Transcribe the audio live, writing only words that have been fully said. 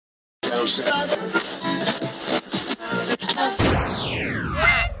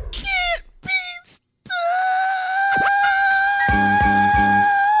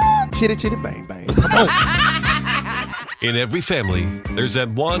Chitty chitty bang bang. Come on. In every family, there's that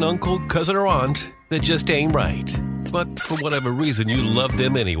one uncle, cousin, or aunt that just ain't right. But for whatever reason, you love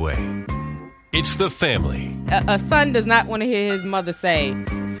them anyway. It's the family. A son does not want to hear his mother say,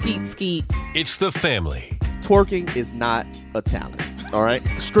 skeet, skeet. It's the family. Twerking is not a talent. All right?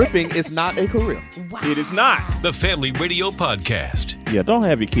 Stripping is not a career. Wow. It is not. The Family Radio Podcast. Yeah, don't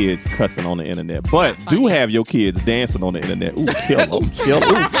have your kids cussing on the internet, but do have your kids dancing on the internet. Ooh, kill them, kill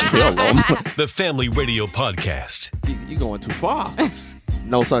them, kill them. The Family Radio Podcast. You're going too far.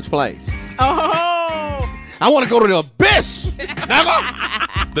 No such place. Oh! I want to go to the abyss.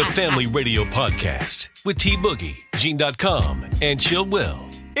 Never. The Family Radio Podcast with T Boogie, Gene.com, and Chill Will.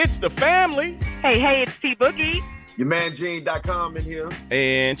 It's the family. Hey, it's T Boogie. Your man Gene.com in here.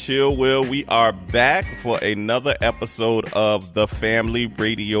 And Chill Will, we are back for another episode of the Family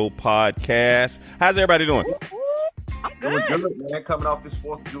Radio Podcast. How's everybody doing? I'm good. Doing good, man. Coming off this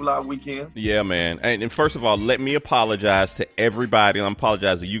 4th of July weekend. Yeah, man. And first of all, let me apologize to everybody. I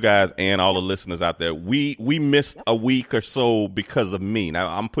apologize to you guys and all the listeners out there. We missed a week or so because of me. Now,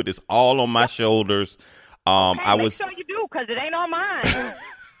 I'm putting this all on my shoulders. Okay, make sure you do, because it ain't on mine.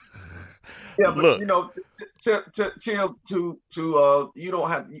 Yeah, but Look. you know, chill you don't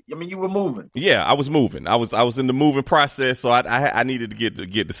have. I mean, you were moving. Yeah, I was moving. I was in the moving process, so I needed to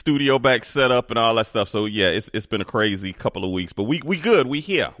get the studio back set up and all that stuff. So yeah, it's been a crazy couple of weeks, but we good. We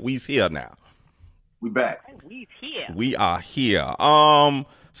here. We's here now. We back. We's here. We are here.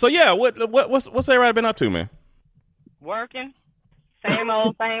 So yeah, what's everybody been up to, man? Working. Same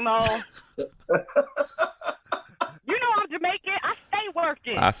old. You know I'm Jamaican. I stay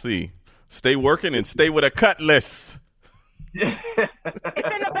working. I see. Stay working and stay with a cutlass. It's in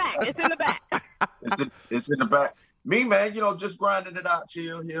the back. It's in the back. Me, man, you know, just grinding it out,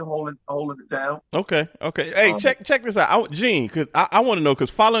 chill here, holding it down. Okay. Hey, check this out, Gene, because I want to know, because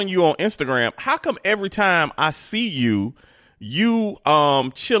following you on Instagram, how come every time I see you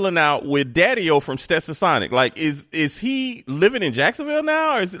chilling out with Daddy-O from Stetsasonic? Like, is he living in Jacksonville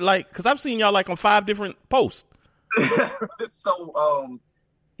now, or is it like, because I've seen y'all like on 5 different posts. So,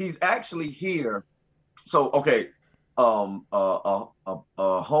 he's actually here. So, okay, a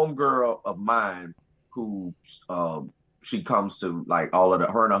homegirl of mine who she comes to like all of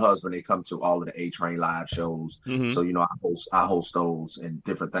her and her husband, they come to all of the A-Train live shows. Mm-hmm. So, you know, I host those and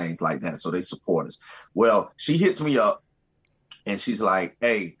different things like that. So they support us. Well, she hits me up and she's like,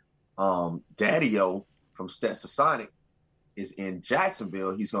 hey, Daddy-O from Stetsasonic is in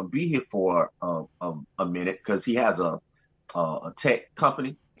Jacksonville. He's going to be here for a minute because he has a tech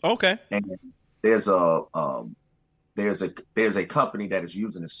company. Okay. And there's a company that is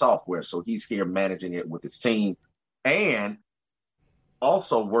using his software, so he's here managing it with his team, and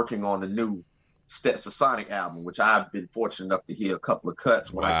also working on the new Stetsasonic album, which I've been fortunate enough to hear a couple of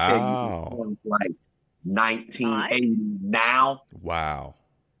cuts. When I tell you, it's like 1980 now. Wow.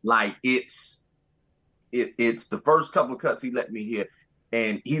 Like it's the first couple of cuts he let me hear,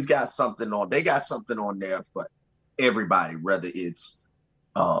 and he's got something on. They got something on there, but everybody, whether it's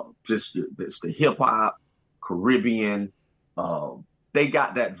just the hip hop, Caribbean, they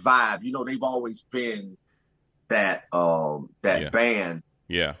got that vibe. You know, they've always been that band.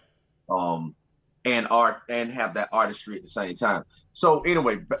 Yeah. And art and have that artistry at the same time. So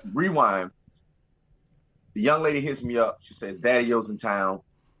anyway, rewind. The young lady hits me up. She says, Daddy-O's in town,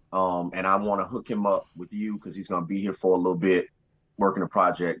 and I want to hook him up with you because he's going to be here for a little bit, working a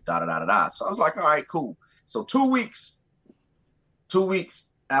project, da-da-da-da-da. So I was like, all right, cool. So 2 weeks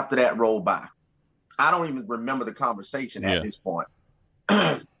after that rolled by. I don't even remember the conversation at this point.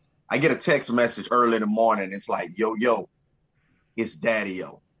 I get a text message early in the morning. It's like, yo, it's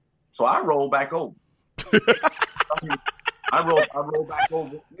Daddy-O. So I roll back over. I roll back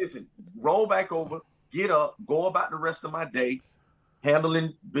over. Listen, roll back over, get up, go about the rest of my day,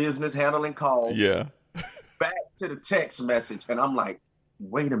 handling business, handling calls. Yeah. Back to the text message, and I'm like,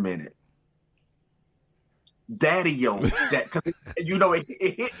 wait a minute. Daddy-O, because you know it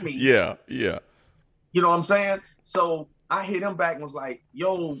hit me. Yeah. You know what I'm saying? So I hit him back and was like,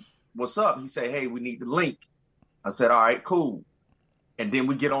 yo, what's up? He said, hey, we need the link. I said, all right, cool. And then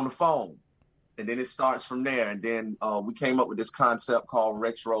we get on the phone, and then it starts from there. And then we came up with this concept called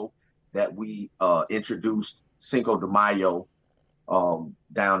Retro that we introduced Cinco de Mayo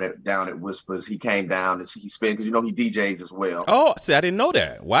down at Whispers. He came down and he spent, because you know he DJs as well. Oh, see, I didn't know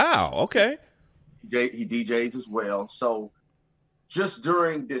that. Wow. Okay. He DJs as well. So just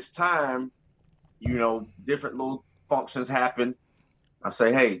during this time, you know, different little functions happen. I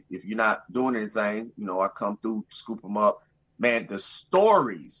say, hey, if you're not doing anything, I come through, scoop them up. Man, the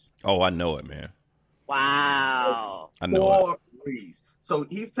stories. Oh, I know it, man. Wow. I know Stories. So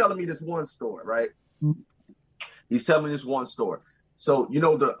he's telling me this one story, right? He's telling me this one story. So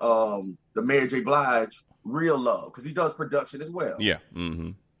the Mary J. Blige Real Love, because he does production as well. Yeah.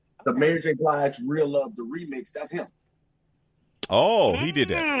 Mm-hmm. The Mary J. Blige Real Love, the remix, that's him. Oh, he did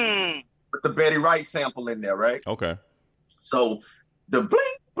that. With the Betty Wright sample in there, right? Okay. So the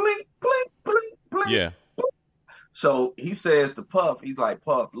blink, blink, blink, blink, blink. Yeah. Blink. So he says to Puff, he's like,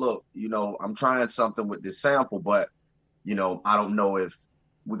 Puff, look, I'm trying something with this sample, but, I don't know if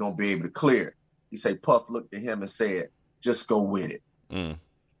we're going to be able to clear it. He said, Puff looked at him and said, just go with it.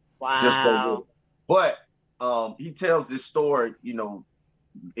 Wow. Just go with it. But he tells this story,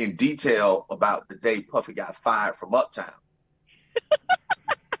 in detail about the day Puffy got fired from Uptown.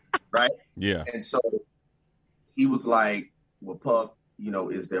 Right? Yeah. And so he was like, well, Puff,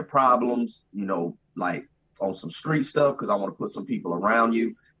 is there problems, like on some street stuff? Because I want to put some people around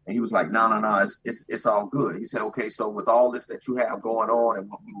you. And he was like, no, it's all good. He said, okay, so with all this that you have going on and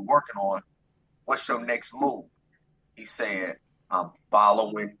what we were working on, what's your next move? He said, I'm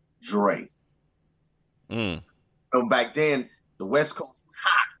following Dre. So back then, the West Coast was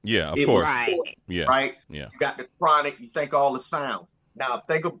hot. Yeah, of course. Right. Yeah. Right? Yeah. You got the Chronic, you think all the sounds. Now,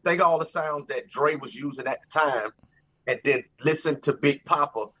 think of all the sounds that Dre was using at the time, and then listen to Big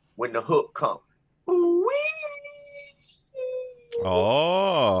Papa when the hook come. Ooh-wee.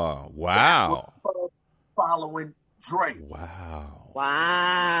 Oh, wow. Following Dre.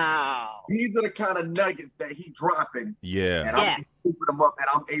 Wow. These are the kind of nuggets that he dropping. Yeah. And I'm scooping them up, and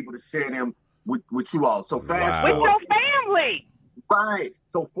I'm able to share them with you all. So fast With forward. your family. Right.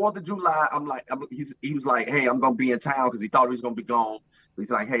 So 4th of July, he was like, hey, I'm going to be in town because he thought he was going to be gone.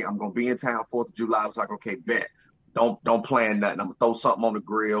 He's like, hey, I'm going to be in town 4th of July. I was like, okay, bet. Don't plan nothing. I'm going to throw something on the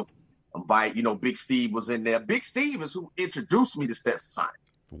grill. Invite, Big Steve was in there. Big Steve is who introduced me to Stetsasonic.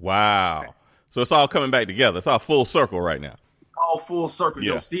 Wow. So it's all coming back together. It's all full circle right now. It's all full circle.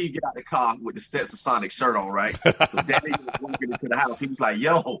 Yeah. Yo, Steve get out the car with the Stetsasonic shirt on, right? So Daddy was walking into the house. He was like,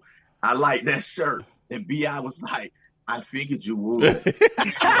 yo, I like that shirt. And B.I. was like, I figured you would.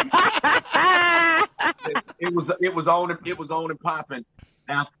 it was on and popping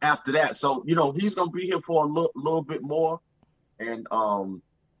after that. So he's gonna be here for a little bit more, and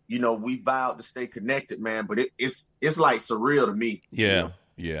we vowed to stay connected, man. But it's like surreal to me. Yeah.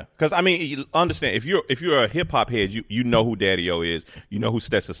 Yeah, because you understand if you're a hip hop head, you know who Daddy-O is, you know who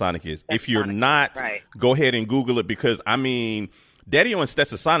Stetsasonic is. If you're not, right. Go ahead and Google it because Daddy-O and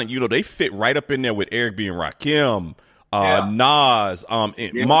Stetsasonic, they fit right up in there with Eric B and Rakim. Nas,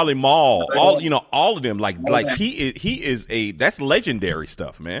 Marley Marl, all of them. Like he is that's legendary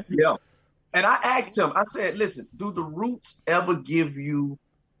stuff, man. Yeah. And I asked him, I said, listen, do the Roots ever give y'all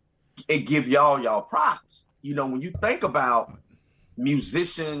props? When you think about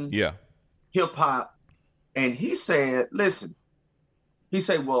musician, hip hop, and he said, listen,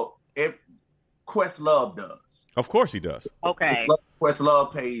 well, Questlove does. Of course he does. Okay.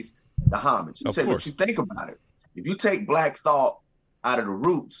 Questlove pays the homage. He said, but you think about it. If you take Black Thought out of the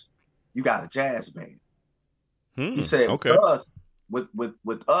Roots, you got a jazz band. He said,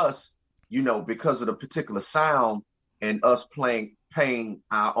 with us, because of the particular sound and us paying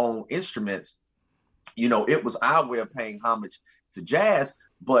our own instruments, it was our way of paying homage to jazz.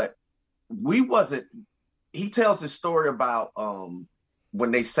 But we wasn't. He tells this story about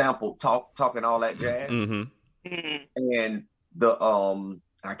when they sampled talking all that jazz, and the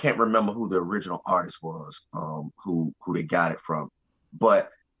I can't remember who the original artist was, who they got it from, but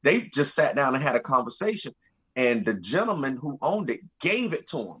they just sat down and had a conversation, and the gentleman who owned it gave it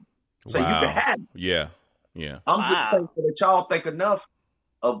to him, so you can have it. Yeah. I'm just thankful that y'all think enough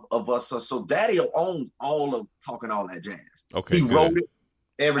of us. So Daddy owns all of talking all that jazz. Okay, he wrote it,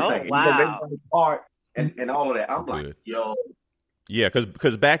 everything. Oh, wow. And part and all of that. I'm like, yo. Yeah,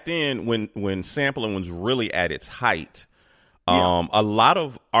 because back then when sampling was really at its height. A lot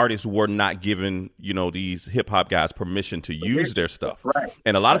of artists were not given, these hip hop guys permission to use their stuff. Right.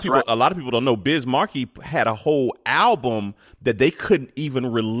 And a lot of people don't know Biz Markie had a whole album that they couldn't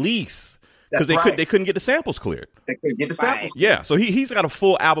even release because they couldn't get the samples cleared. They couldn't get the samples. Yeah. So he's got a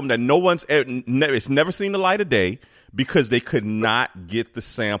full album that it's never seen the light of day because they could not get the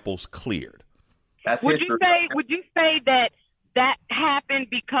samples cleared. That's would history. Would you say that happened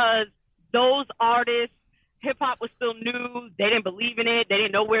because those artists, hip hop was still new. They didn't believe in it. They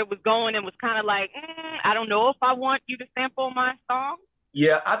didn't know where it was going, and was kind of like, I don't know if I want you to sample my song.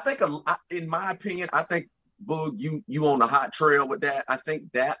 Yeah, I think, in my opinion, I think Boog, you on the hot trail with that. I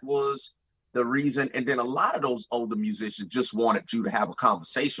think that was the reason. And then a lot of those older musicians just wanted you to have a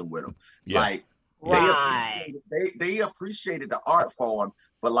conversation with them. Yeah. Like, Right. they appreciated the art form,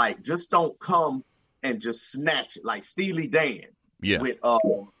 but like, just don't come and just snatch it. Like Steely Dan with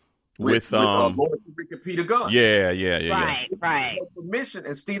Lord Tariq and Peter Gunn. Right. Permission,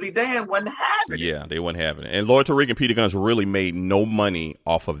 and Steely Dan wasn't having it. Yeah, they weren't having it. And Lord Tariq and Peter Guns really made no money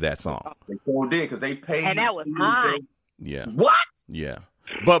off of that song. They sure did, because they paid. And that was high. Yeah. What? Yeah.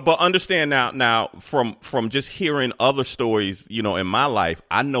 But understand now from just hearing other stories, you know, in my life,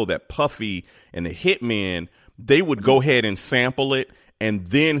 I know that Puffy and the Hitmen, they would go ahead and sample it and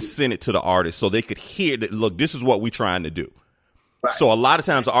then send it to the artist so they could hear that, look, this is what we're trying to do. Right. So a lot of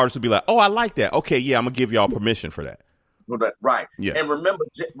times the artist would be like, oh, I like that. Okay, yeah, I'm going to give y'all permission for that. Right. Yeah. And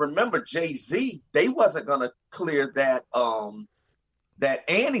remember Jay-Z, they wasn't going to clear that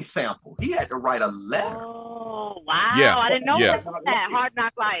Annie sample. He had to write a letter. Oh, wow. Yeah. I didn't know Yeah. that. Hard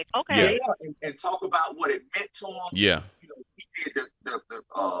Knock Life. Okay. Yeah, and talk about what it meant to him. Yeah. You know, he did the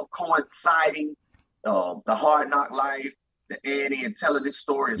coinciding, the Hard Knock Life, the Annie, and telling this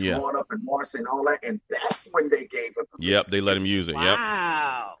story is growing up in Marcy and all that. And that's when they gave him permission. Yep, they let him use it.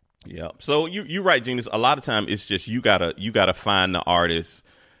 Wow. Yep. So you're right, Genius. A lot of time it's just you gotta find the artist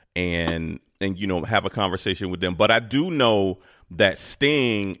and you know, have a conversation with them. But I do know that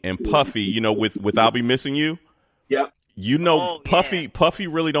Sting and Puffy, you know, with I'll Be Missing You. Yep. You know, Puffy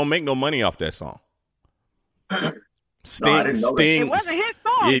really don't make no money off that song. Sting, it wasn't his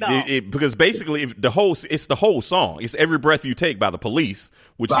song, though. Because basically, it's the whole song. It's Every Breath You Take by The Police,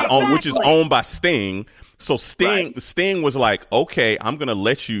 which is owned by Sting. So Sting was like, okay, I'm gonna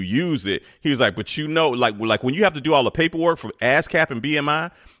let you use it. He was like, but you know, like when you have to do all the paperwork for ASCAP and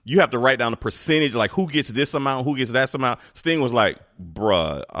BMI, you have to write down the percentage, like who gets this amount, who gets that amount. Sting was like,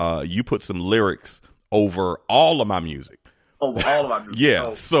 bruh, you put some lyrics over all of my music. Over all of my music.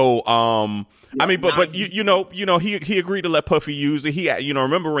 Yeah. So, I mean, but you know, he agreed to let Puffy use it. He, you know,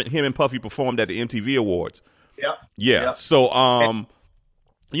 remember him and Puffy performed at the MTV Awards. Yep. Yeah. Yep. So,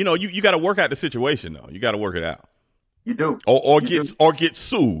 you know, you got to work out the situation though. You got to work it out. You do. Or get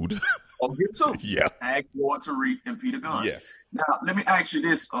sued. Or get sued. Yeah. Ask Lord Tariq and Peter Gunn. Yes. Now, let me ask you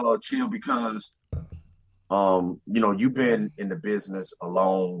this, Chill, because, you know, you've been in the business a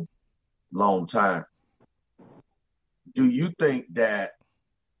long time. Do you think that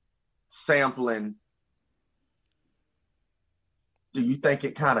sampling, do you think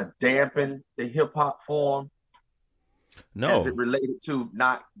it kind of dampened the hip hop form? No. As it related to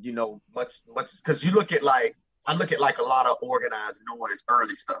not, you know, much, because I look at like a lot of organized noise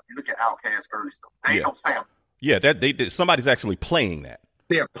early stuff. You look at Outkast early stuff. Ain't no sample. Yeah, that somebody's actually playing that.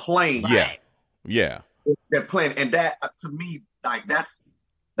 They're playing. Yeah. Yeah. They're playing. And that, to me, like that's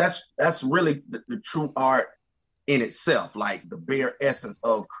really the true art in itself, like the bare essence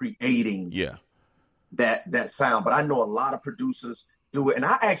of creating that sound. But I know a lot of producers do it, and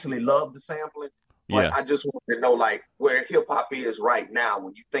I actually love the sampling. But I just want to know, like, where hip hop is right now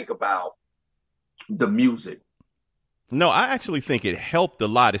when you think about the music. No, I actually think it helped a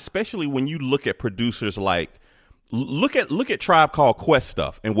lot, especially when you look at producers like look at Tribe Called Quest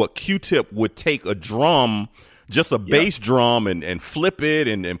stuff and what Q-Tip would take a drum, just a bass drum, and flip it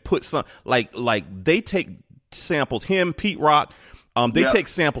and put some like they take samples. Him, Pete Rock, they take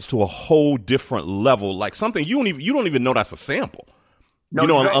samples to a whole different level, like something you don't even know that's a sample. No, you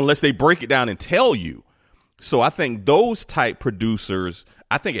know, unless they break it down and tell you. So I think those type producers,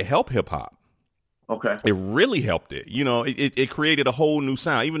 I think it helped hip hop. Okay. It really helped it. You know, it created a whole new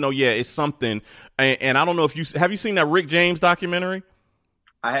sound, even though, it's something. And I don't know if have you seen that Rick James documentary?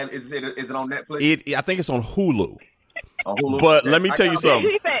 I have. Is it on Netflix? I think it's on Hulu. Hulu. But let me tell you something.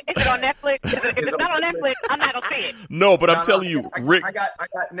 He said, is it on Netflix? If it's not on Netflix, I'm not gonna see it. No, but I'm telling you, Rick. I got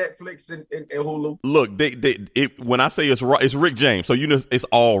Netflix and Hulu. Look, when I say it's raw, it's Rick James, so you know it's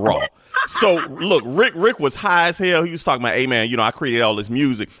all raw. So look, Rick was high as hell. He was talking about, hey man, you know, I created all this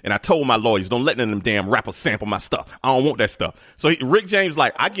music, and I told my lawyers, don't let none of them damn rappers sample my stuff. I don't want that stuff. So Rick James,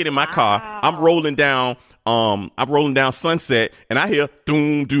 like, I get in my car, I'm rolling down Sunset, and I hear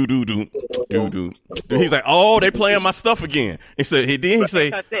doom doo doo doo doo doo. He's like, oh, they playing my stuff again. And so and then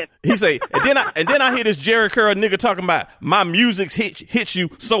I hear this Jerry Curl nigga talking about my music hits you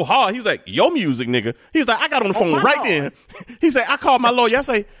so hard. He's like, your music, nigga. He's like, I got on the phone right then. He said, I called my lawyer. I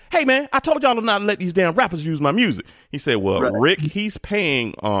say, hey man, I told y'all to not let these damn rappers use my music. He said, well, Rick, he's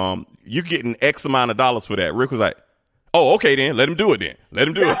paying, you're getting X amount of dollars for that. Rick was like, oh, okay then, let him do it then. Let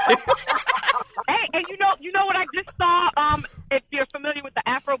him do it. Hey, and you know what I just saw? If you're familiar with the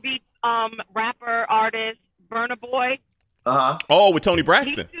Afrobeat rapper artist Burna Boy. Oh, with Tony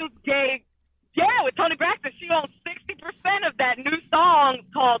Braxton. He just gave, with Tony Braxton. She owns 60% of that new song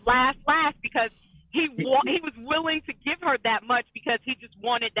called Last Last I've heard that much because he just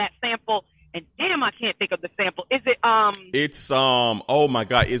wanted that sample. And damn, I can't think of the sample. Is it It's oh my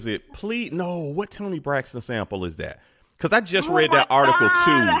God, is it please? No, what Tony Braxton sample is that? Because I just read that article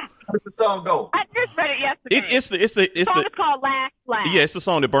too. How's the song go? I just read it yesterday. It's the song is called Last Flash. Yeah, it's the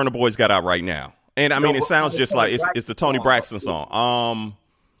song that Burna Boy's got out right now. And I mean, it sounds just like it's the Tony Braxton song.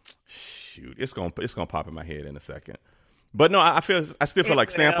 Shoot, it's gonna pop in my head in a second. But no, I still feel like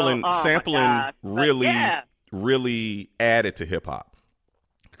sampling really added to hip hop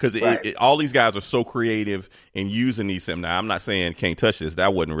because all these guys are so creative in using these. Now, I'm not saying Can't Touch This.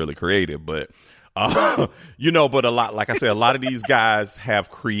 That wasn't really creative, but but a lot, like I said, a lot of these guys have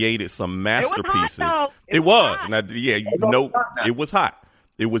created some masterpieces. It was. Now, it was hot.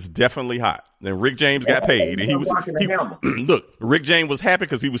 It was definitely hot. And Rick James got paid. And look, Rick James was happy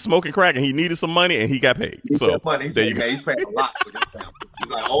because he was smoking crack and he needed some money and he got paid. He's paying a lot for this sample.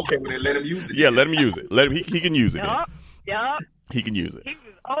 He's like, okay, well, then let him use it. Yeah, let him use it. He can use it. Yep. He can use it. He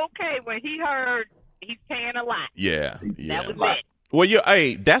was okay when he heard he's paying a lot. Yeah. That was it. Well,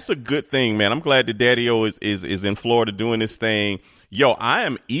 hey, that's a good thing, man. I'm glad that Daddy-O is in Florida doing this thing. Yo, I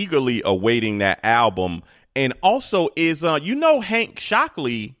am eagerly awaiting that album. And also Hank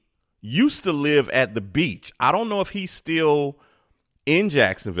Shockley used to live at the beach. I don't know if he's still in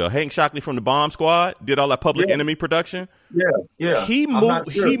Jacksonville. Hank Shockley from the Bomb Squad did all that Public Enemy production. Yeah. He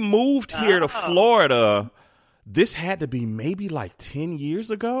moved here to Florida. This had to be maybe like 10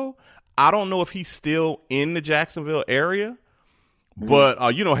 years ago. I don't know if he's still in the Jacksonville area. But,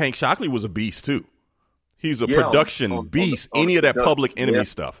 Hank Shockley was a beast, too. He's a production beast. Any of that Public Enemy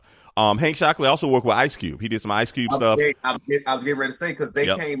stuff. Hank Shockley also worked with Ice Cube. He did some Ice Cube stuff. I was getting ready to say, because they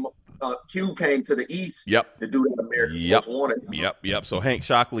came, Cube came to the East to do that America's Most Wanted. Yep. So Hank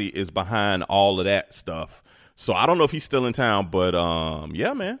Shockley is behind all of that stuff. So I don't know if he's still in town, but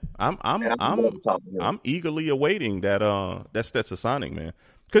yeah, man. I'm eagerly awaiting that Stetsasonic, man.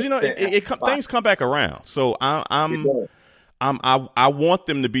 Because things come back around. So I want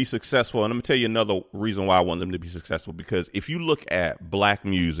them to be successful, and I'm gonna tell you another reason why I want them to be successful. Because if you look at black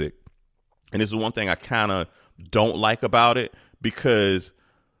music, and this is one thing I kind of don't like about it, because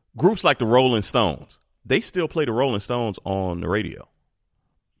groups like the Rolling Stones, they still play the Rolling Stones on the radio.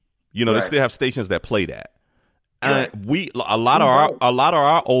 They still have stations that play that. And a lot of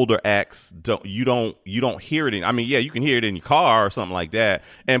our older acts you don't hear it in. I mean, yeah, you can hear it in your car or something like that.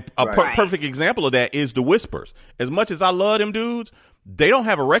 And a perfect example of that is the Whispers. As much as I love them dudes, they don't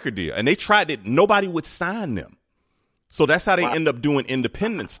have a record deal, and they tried it. Nobody would sign them, so that's how they end up doing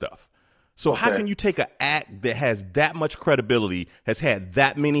independent stuff. So how can you take an act that has that much credibility, has had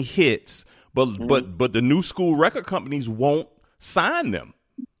that many hits, but the new school record companies won't sign them?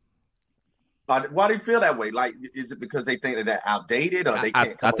 Why do you feel that way? Like, is it because they think that they're outdated, or they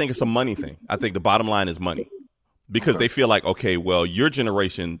can't? I think it's a money thing. I think the bottom line is money, because they feel like, okay, well, your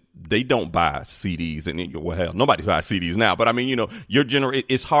generation, they don't buy CDs, and hell, nobody buys CDs now. But I mean, your generation,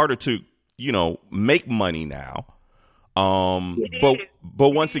 it's harder to, make money now. But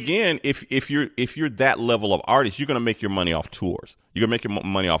once again, if you're that level of artist, you're gonna make your money off tours. You're gonna make your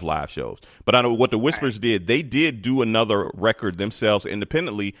money off live shows. But I know what the Whispers did. They did do another record themselves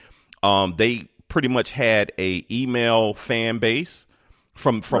independently. They pretty much had a email fan base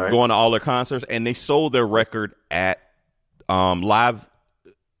from going to all their concerts, and they sold their record at live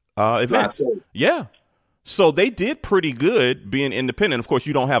events. Yeah, so they did pretty good being independent. Of course,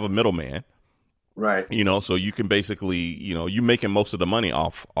 you don't have a middleman, right? So you can basically, you're making most of the money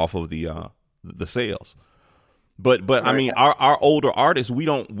off of the sales. But I mean, our older artists, we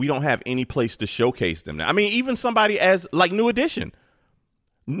don't have any place to showcase them now. I mean, even somebody as like New Edition.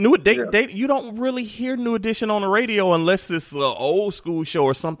 You don't really hear New Edition on the radio unless it's an old school show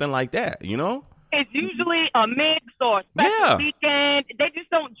or something like that, It's usually a mix or a special weekend. They just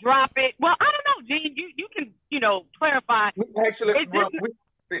don't drop it. Well, I don't know, Gene. You can, clarify. Actually,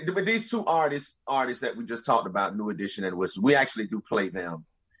 with these two artists that we just talked about, New Edition and Whistles, we actually do play them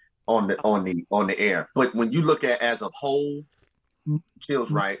on the air. But when you look at as a whole, Chill's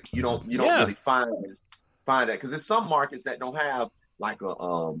right. You don't really find that, because there's some markets that don't have like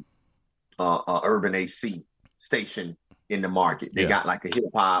a urban AC station in the market. They got like a hip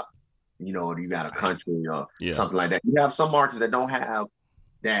hop, you got a country or something like that. You have some markets that don't have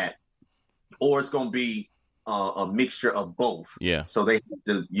that, or it's going to be a mixture of both. Yeah. So they have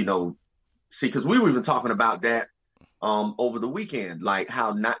to, see, because we were even talking about that over the weekend, like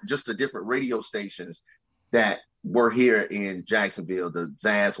how not just the different radio stations that were here in Jacksonville, the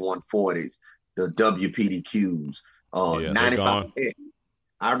Zaz 140s, the WPDQs, 95X.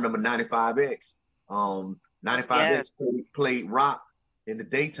 I remember 95X. 95X played rock in the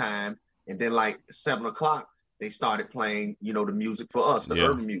daytime, and then like 7 o'clock, they started playing, the music for us, the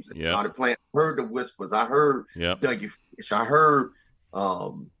urban music. Yeah. Started playing. Heard the Whispers. I heard Dougie Fish. I heard,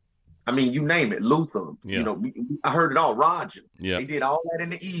 you name it, Luther. Yeah. I heard it all. Roger. Yeah. They did all that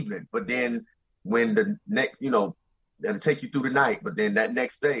in the evening. But then when the next, that'll take you through the night. But then that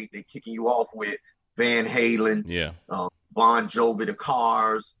next day, they kicking you off with Van Halen, Bon Jovi, the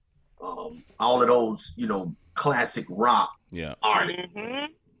Cars, all of those, classic rock artists.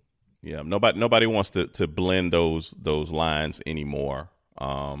 Mm-hmm. Yeah, nobody wants to blend those lines anymore.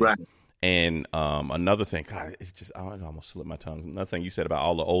 Right. And another thing, God, it's just I almost slipped my tongue. Another thing you said about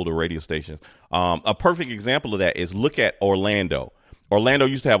all the older radio stations. A perfect example of that is look at Orlando. Orlando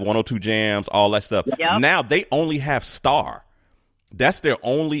used to have 102 Jams, all that stuff. Yep. Now they only have Star. That's their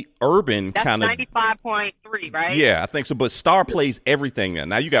only urban kind of 95.3, right? Yeah, I think so. But Star plays everything now.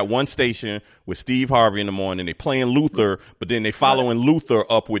 Now you got one station with Steve Harvey in the morning. They playing Luther, but then they following Luther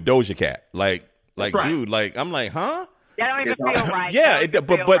up with Doja Cat. Like, dude, like I'm like, huh? That don't even feel right. Yeah,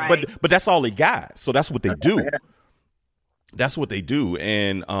 but but that's all they got. So that's what they do. That's what they do,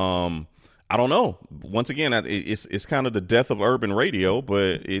 and I don't know. Once again, it's kind of the death of urban radio,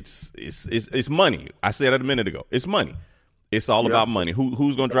 but it's money. I said it a minute ago. It's money. It's all about money.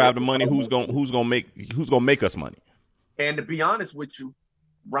 Who's gonna drive the money? Who's gonna make us money? And to be honest with you,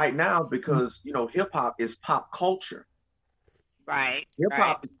 right now, because hip hop is pop culture. Right. Hip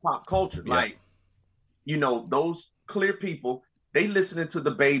hop is pop culture. Yeah. Like, those clear people, they listening to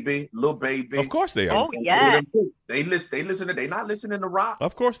the Baby, Lil Baby. Of course they are. Oh yeah. They listen. They not listening to rock.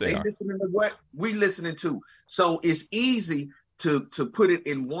 Of course they are. Listening to what we listening to. So it's easy to put it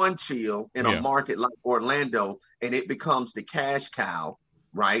in one chill in a market like Orlando, and it becomes the cash cow,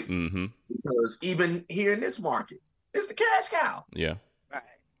 right? Mm-hmm. Because even here in this market, it's the cash cow. Yeah. Right.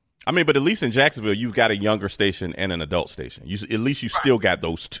 I mean, but at least in Jacksonville, you've got a younger station and an adult station. At least you still got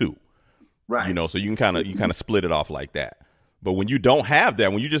those two. Right. So you can kind of split it off like that. But when you don't have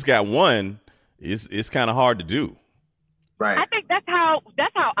that, when you just got one, it's kind of hard to do. Right. I think that's how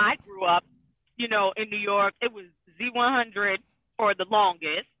I grew up. In New York, it was Z100 for the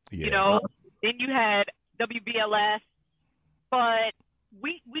longest. Yeah. Then you had WBLS, but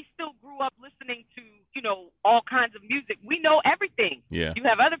we still grew up listening to all kinds of music. We know everything. Yeah. You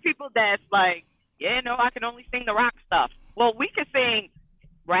have other people that's like, I can only sing the rock stuff. Well, we could sing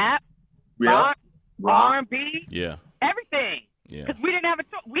rap, rock, R&B, everything. Yeah. Because we didn't have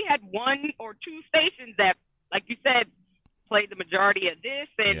we had one or two stations that, like you said, played the majority of this.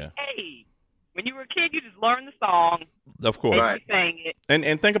 And hey, when you were a kid, you just learned the song. Of course. And you sang it.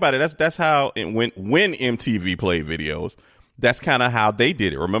 And think about it. That's how when MTV played videos, that's kind of how they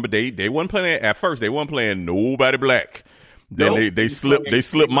did it. Remember, they wasn't playing at first. They wasn't playing nobody black. Then they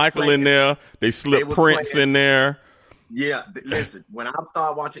slipped Michael in there. They slipped Prince in there. Yeah, listen. When I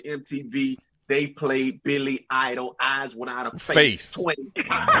started watching MTV, they played Billy Idol, Eyes Without a Face. 20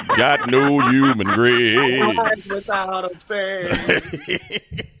 times. Got no human grace. Eyes Without a Face.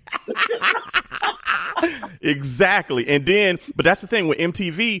 Exactly. And then, but that's the thing with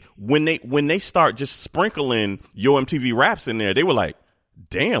MTV, when they start just sprinkling Yo MTV Raps in there, they were like,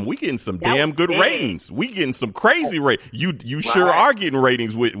 damn, we getting some damn good ratings. We getting some crazy ratings. You sure are getting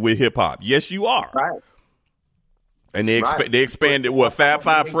ratings with hip hop. Yes, you are. Right. And they expanded Fab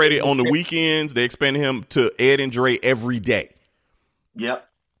Five Freddy on the weekends. They expanded him to Ed and Dre every day. Yep.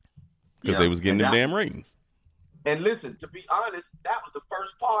 Because they was getting them damn ratings. And listen, to be honest, that was the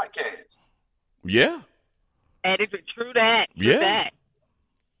first podcast. Yeah. And is it true that? That?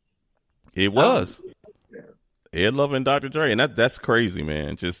 It was. Ed Lover and Dr. Dre. And that's crazy,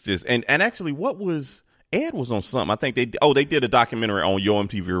 man. Just and actually Ed was on something. I think they did a documentary on Yo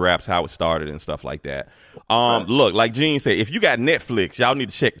MTV Raps, how it started and stuff like that. Look, like Gene said, if you got Netflix, y'all need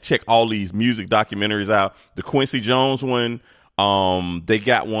to check all these music documentaries out. The Quincy Jones one, they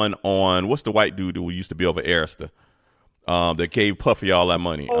got one on, what's the white dude who used to be over Arista? That gave Puffy all that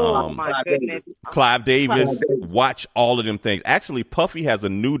money. My goodness. Clive Davis. Watch all of them things. Actually, Puffy has a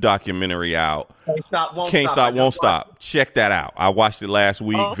new documentary out. Can't Stop, Won't Stop. Check that out. I watched it last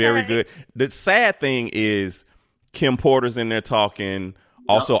week. Okay. Very good. The sad thing is Kim Porter's in there talking.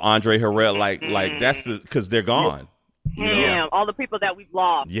 Also, Andre Harrell. Like that's because they're gone. Damn, all the people that we've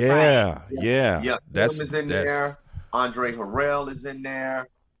lost. Yeah, right? yeah. Kim is in there. Andre Harrell is in there.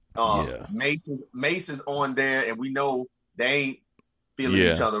 Mace is on there, and we know they ain't feeling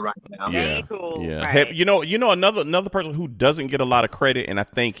each other right now. Yeah, cool. Yeah. Right. You know another person who doesn't get a lot of credit, and I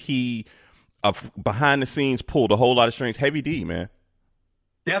think he behind the scenes pulled a whole lot of strings. Heavy D, man.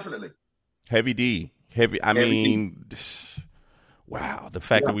 Definitely. Heavy D. I mean, wow, the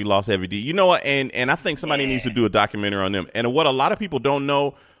fact that we lost Heavy D. You know what? And I think somebody needs to do a documentary on them. And what a lot of people don't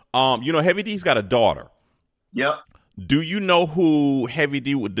know, Heavy D's got a daughter. Yep. Do you know who Heavy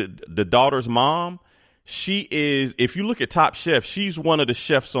D, the daughter's mom? She is, if you look at Top Chef, she's one of the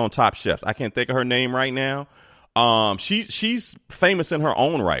chefs on Top Chef. I can't think of her name right now. She's famous in her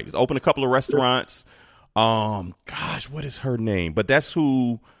own right. Opened a couple of restaurants. Gosh, what is her name? But that's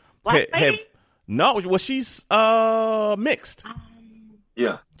who no, well, she's mixed.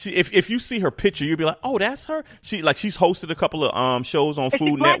 Yeah. If you see her picture, you'll be like, oh, that's her. She's hosted a couple of shows on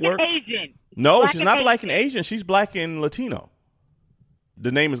Food Network. Asian? No, she's not black and Asian. She's black and Latino.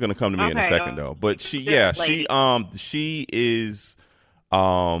 The name is going to come to me in a second, though. But she is,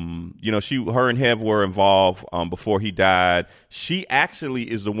 her and Hev were involved before he died. She actually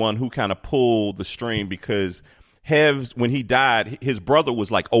is the one who kind of pulled the string because when he died, his brother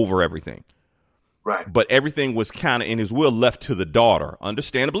was like over everything. Right. But everything was kind of in his will left to the daughter,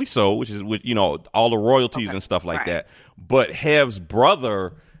 understandably so, which is, all the royalties and stuff like that. But Hev's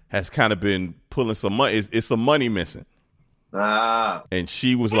brother has kind of been pulling some money. It's some money missing. And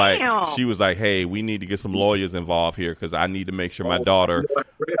she was like, hey, we need to get some lawyers involved here because I need to make sure my daughter. I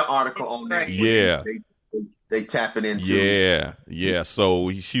read an article on that. Yeah. They tap it into. Yeah.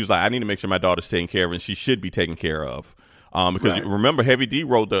 So she was like, I need to make sure my daughter's taken care of, and she should be taken care of. Because remember, Heavy D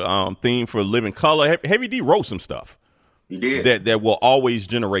wrote the theme for Living Color. Heavy D wrote some stuff. He did. That will always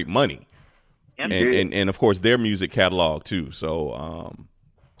generate money. Yep. And of course their music catalog too. So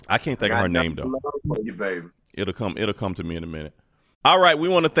I can't think of her name though. You, baby. It'll come to me in a minute. All right, we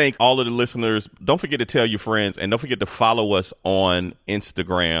want to thank all of the listeners. Don't forget to tell your friends, and don't forget to follow us on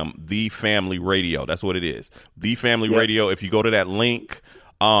Instagram, The Family Radio. That's what it is, The Family Radio. If you go to that link,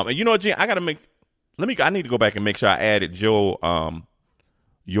 and you know what, Gene, I need to go back and make sure I added your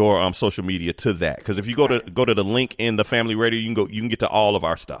social media to that, because if you go to the link in The Family Radio, you can get to all of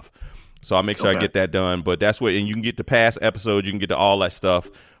our stuff. So I'll make sure I get that done. But that's what, and you can get to past episodes, you can get to all that stuff.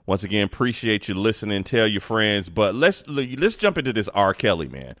 Once again, appreciate you listening. Tell your friends. But let's jump into this R. Kelly,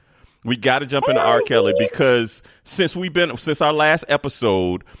 man. We got to jump into R. Kelly because since our last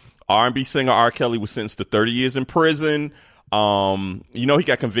episode, R&B singer R. Kelly was sentenced to 30 years in prison. He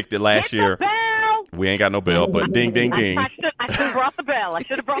got convicted last year. We ain't got no bell, but ding, ding, ding. I should have brought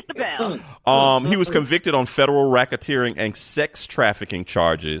the bell. He was convicted on federal racketeering and sex trafficking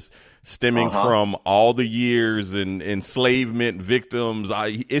charges stemming from all the years and enslavement victims.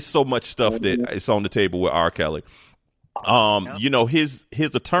 It's so much stuff that is on the table with R. Kelly.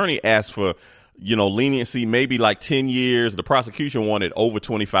 His attorney asked for, leniency, maybe like 10 years. The prosecution wanted over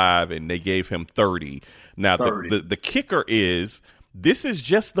 25 and they gave him 30. Now, the kicker is this is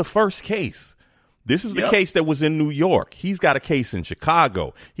just the first case. This is the case that was in New York. He's got a case in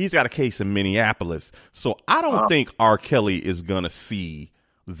Chicago. He's got a case in Minneapolis. So I don't think R. Kelly is going to see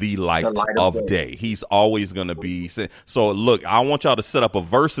the light of day. He's always going to be. So look, I want y'all to set up a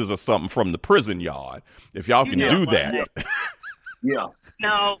verses or something from the prison yard. If y'all can do that. Yeah.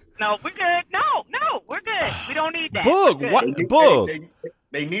 No, we're good. No, we're good. We don't need that. Boog, what? Boog.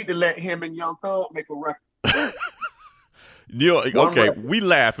 They need to let him and Young Thug make a record. We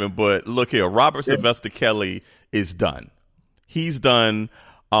laughing, but look here. Robert Sylvester Kelly is done. He's done.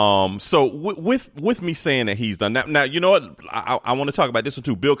 So with me saying that he's done now, you know what? I want to talk about this one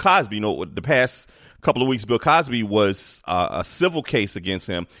too. Bill Cosby. The past couple of weeks, Bill Cosby was a civil case against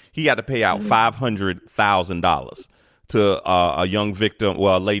him. He had to pay out $500,000 to a young victim.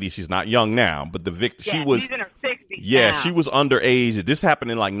 Well, a lady. She's not young now, but the victim. Yeah, she was. She's in her 60s. Yeah, now. she was underage. This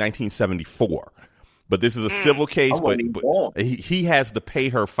happened in like 1974. But this is a civil case, but he has to pay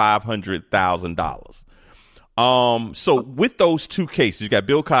her $500,000. So with those two cases, you got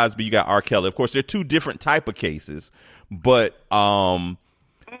Bill Cosby, you got R. Kelly. Of course, they're two different type of cases. But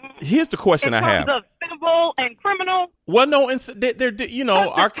here's the question I have: in terms of civil and criminal. Well, no, R. Kelly.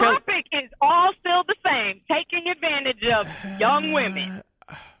 The topic is all still the same: taking advantage of young women.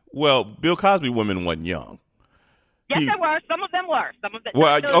 Well, Bill Cosby women wasn't young. Yes, they were. Some of them were.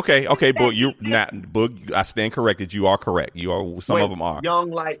 Well, okay, Boog, I stand corrected. You are correct. Some of them are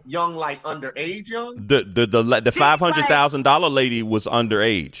young, like underage young. The $500,000 lady was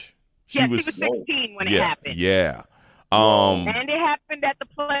underage. She was 16 when it happened. Yeah. And it happened at the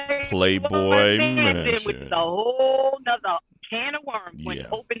Playboy Mansion, which is a whole nother can of worms when it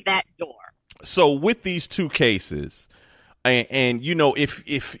opened that door. So with these two cases. And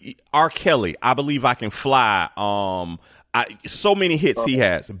if R. Kelly, I Believe I Can Fly, so many hits he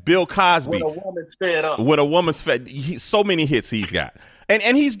has. Bill Cosby, When a Woman's Fed Up. When a Woman's Fed, so many hits he's got,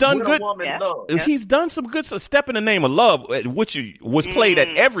 and he's done good. He's done some good stuff. Step in the Name of Love, which was played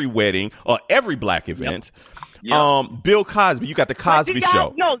at every wedding or every black event. Yep. Bill Cosby, you got the Cosby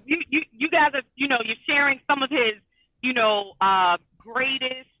Show. No, you guys are you're sharing some of his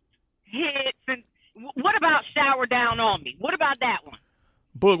greatest hits and. What about Shower Down on Me? What about that one?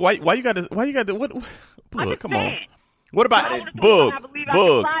 Boog, why you got to what? Boog, come on. What about I Boog? believe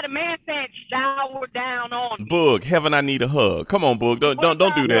Boog. I the man said shower down on me. Boog, Heaven, I Need a Hug. Come on, Boog. Don't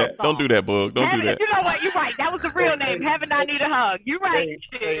do that. Don't do that, Boog. Don't do that. You know what? You're right. That was the real name. Heaven, I Need a Hug. You're right.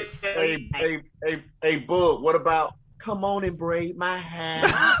 Hey, Boog. What about Come On and Braid My Hair?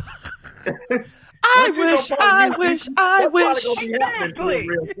 I wish. That's probably gonna be happening to him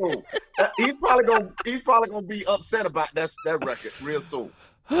real soon. He's probably gonna be upset about that record real soon.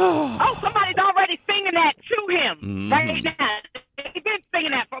 Oh, somebody's already singing that to him right now. They've been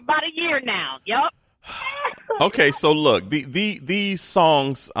singing that for about a year now. Yup. Okay, so look, these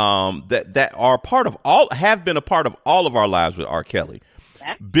songs that are have been a part of all of our lives with R. Kelly.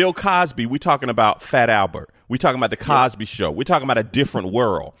 Bill Cosby, we're talking about Fat Albert. We're talking about the Cosby Show. We're talking about A Different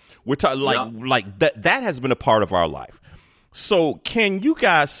World. We're talking like that has been a part of our life. So can you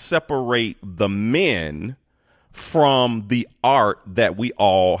guys separate the men from the art that we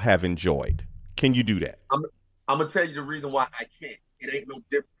all have enjoyed? Can you do that? I'm gonna tell you the reason why I can't. It ain't no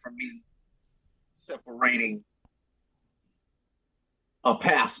different from me separating a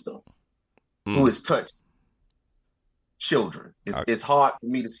pastor who has touched children. It's hard for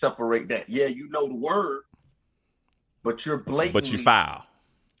me to separate that. Yeah, you know the word, but you're blatantly But you foul.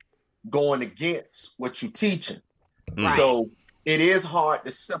 Going against what you're teaching. Right. So it is hard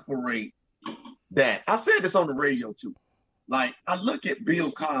to separate that. I said this on the radio too. Like, I look at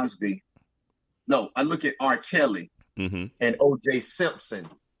Bill Cosby. No, I look at R. Kelly and O.J. Simpson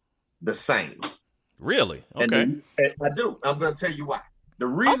the same. Really? Okay. And I do. I'm going to tell you why. The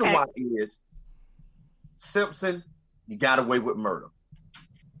reason why is Simpson, you got away with murder.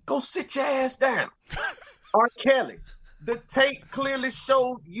 Go sit your ass down. R. Kelly, the tape clearly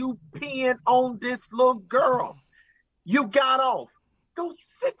showed you peeing on this little girl. You got off. Go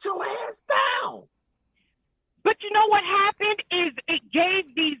sit your ass down. But you know what happened is it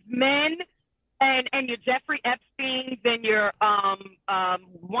gave these men and your Jeffrey Epsteins and your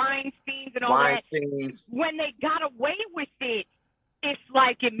Weinsteins and all that, when they got away with it, it's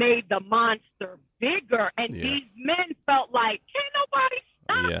like it made the monster bigger. And these men felt like, can't nobody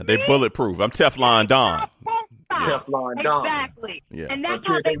stop Yeah, they bulletproof. I'm Teflon Don. Teflon Don. Exactly. Yeah. And that's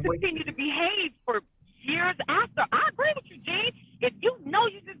how they continue to behave for years after. I agree with you, Gene. If you know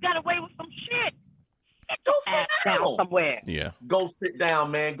you just got away with some shit, go sit down somewhere. Yeah. Go sit down,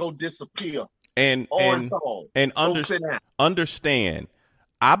 man. Go disappear. And understand,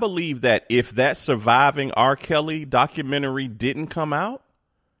 I believe that if that Surviving R. Kelly documentary didn't come out,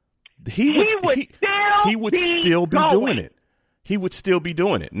 he would still be doing it. He would still be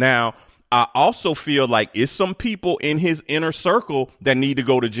doing it. Now, I also feel like it's some people in his inner circle that need to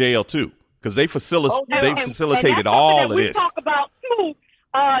go to jail too, because they facilitated all of this. Talk about too,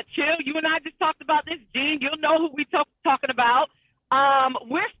 Chill. You and I just talked about this, Gene. You'll know who we talking about.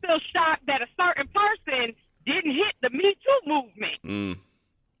 We're still shocked that a certain person didn't hit the Me Too movement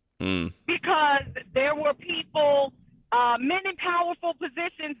because there were people, men in powerful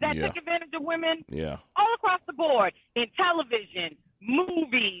positions that took advantage of women all across the board in television,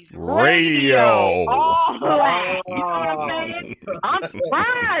 movies, radio, all that. You know what I'm saying? I'm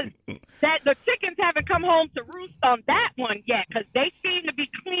surprised that the chickens haven't come home to roost on that one yet, because they seem to be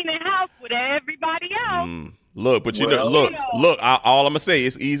cleaning house with everybody else. Look, but look. All I'm gonna say,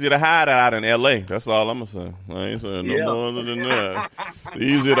 it's easier to hide out in L.A. That's all I'm gonna say. I ain't saying no more other than that. It's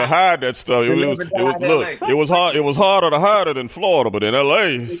easier to hide that stuff. It was hard. It was harder to hide it in Florida, but in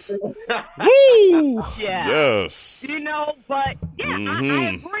L.A. Woo! Yeah. Yes. You know, but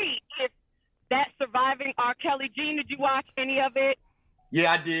I agree. If that Surviving R. Kelly, Gene, did you watch any of it?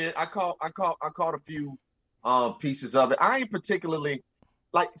 Yeah, I did. I caught a few pieces of it. I ain't particularly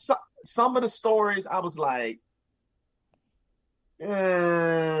like some of the stories. I was like, I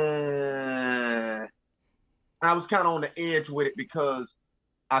was kind of on the edge with it because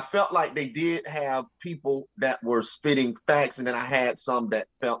I felt like they did have people that were spitting facts, and then I had some that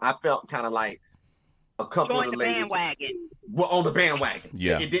I felt kind of like a couple of the ladies were on the bandwagon.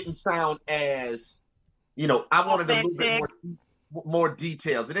 Yeah, it didn't sound as, I wanted a little bit more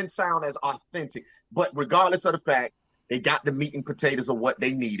details. It didn't sound as authentic, but regardless of the fact, they got the meat and potatoes of what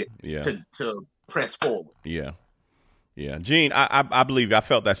they needed to press forward. Yeah. Yeah. Gene, I believe I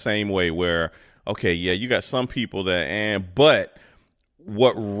felt that same way where, okay, yeah, you got some people but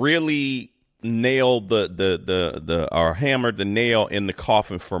what really nailed or hammered the nail in the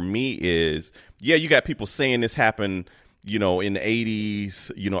coffin for me is, you got people saying this happened, in the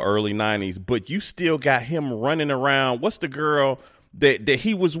 80s, early 90s, but you still got him running around. What's the girl that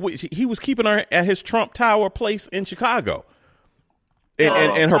he was keeping her at his Trump Tower place in Chicago?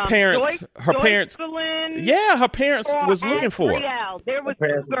 and her parents, Joycelyn, yeah, her parents was looking for her. Adrielle. There was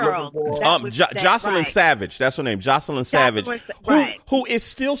parents this was girl. looking for her. Jocelyn right. Savage, that's her name, Jocelyn Savage, right. who is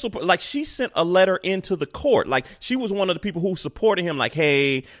still like, she sent a letter into the court. Like, she was one of the people who supported him. Like,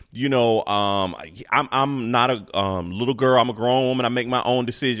 hey, you know, I'm not a little girl. I'm a grown woman. I make my own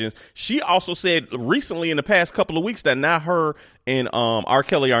decisions. She also said recently in the past couple of weeks that now her and R.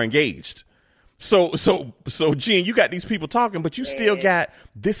 Kelly are engaged. So, Gene, you got these people talking, but you still got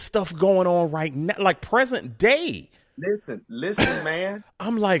this stuff going on right now, like present day. Listen, man.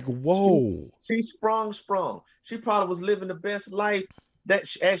 I'm like, whoa. She sprung. She probably was living the best life that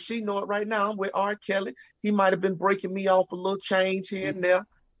as she know it right now. I'm with R. Kelly. He might have been breaking me off a little change here and there,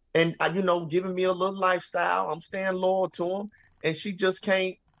 and you know, giving me a little lifestyle. I'm staying loyal to him, and she just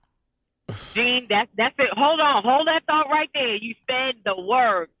can't. Gene, that's it. Hold that thought right there. You said the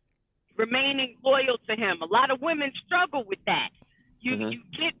word. Remaining loyal to him. A lot of women struggle with that. You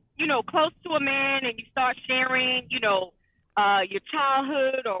get, you know, close to a man and you start sharing, you know, your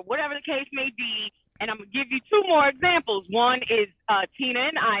childhood or whatever the case may be. And I'm going to give you two more examples. One is Tina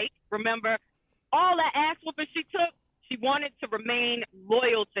and Ike. Remember, all that ass whooping she took, she wanted to remain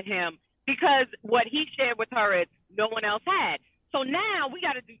loyal to him because what he shared with her is no one else had. So now we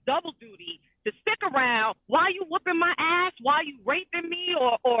got to do double duty to stick around while you whooping my ass, while you raping me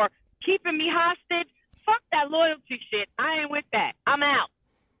or keeping me hostage. Fuck that loyalty shit. I ain't with that. I'm out.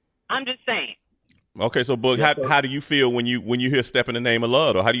 I'm just saying. Okay, so Boog, how do you feel when you hear "Step in the Name of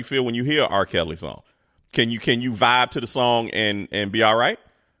Love," or how do you feel when you hear R. Kelly song? Can you vibe to the song and be all right?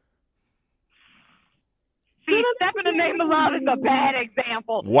 See, "Step in the Name of Love" is a bad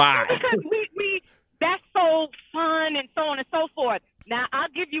example. Why? Because we that's so fun and so on and so forth. Now I'll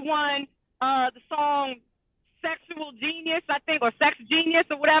give you one. The song Sexual Genius, I think, or Sex Genius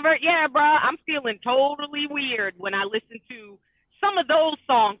or whatever. Yeah, bro, I'm feeling totally weird when I listen to some of those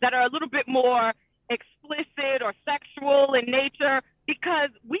songs that are a little bit more explicit or sexual in nature,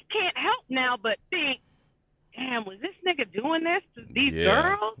 because we can't help now but think, damn, was this nigga doing this to these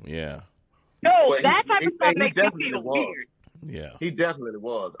girls? Yeah. No, Well, that type of stuff makes me feel was. weird. Yeah. He definitely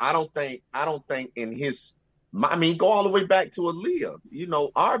was. I don't think in his. I mean, go all the way back to Aaliyah. You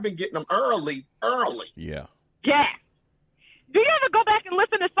know, I've been getting them early. Yeah. Yeah. Do you ever go back and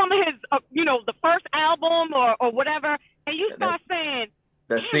listen to some of his, you know, the first album or whatever, and you start saying,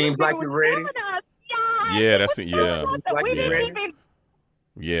 "That seems like you're ready." Yeah, that's it. Yeah. We didn't even.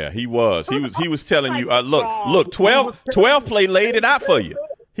 Yeah, he was. He was telling you, look, 12 play laid it out for you.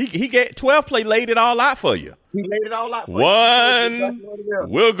 He get 12 play laid it all out for you. He laid it all out for One, you.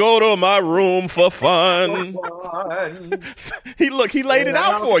 we'll go to my room for fun. He laid it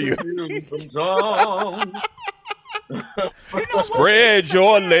out for you. Spread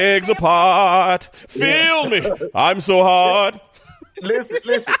your legs apart. Feel me. I'm so hard. Listen.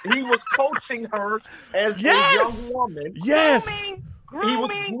 He was coaching her as a young woman. Yes. Grooming. He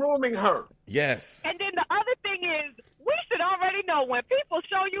was grooming her. Yes. And then the other thing is, we should already know when people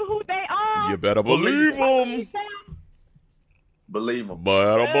show you who they are. You better believe them. Believe him.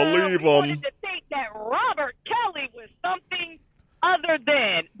 Better believe We wanted them. to think that Robert Kelly was something other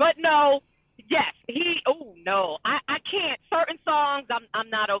than, but no. Yes, no, I can't. Certain songs, I'm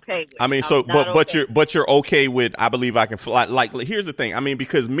not okay with. I mean, but you're okay with "I Believe I Can Fly." Like, here's the thing. I mean,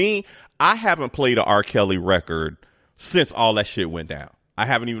 because I haven't played an R. Kelly record since all that shit went down. I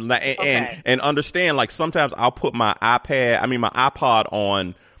haven't even and understand. Like, sometimes I'll put my iPod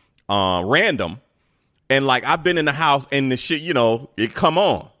on random, and like I've been in the house and the shit, you know, it come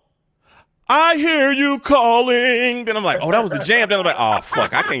on. I hear you calling. Then I'm like, oh, that was the jam. Then I'm like, oh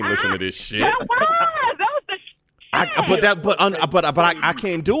fuck, I can't listen to this shit. That was the shit. But I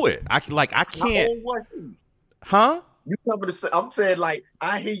can't do it. I can't. How old was he? Huh? You coming to say? I'm saying, like,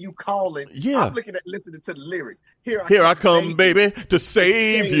 I hear you calling. Yeah. I'm listening to the lyrics. Here I come, baby, to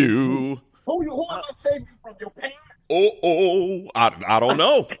save you. Who am I saving you from? Your parents? I don't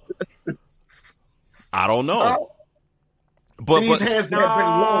know. I don't know. But These hands have been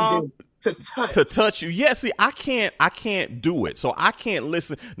long to touch you. Yeah, see, I can't do it. So I can't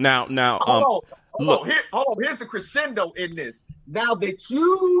listen. Now hold on. Here's a crescendo in this. Now that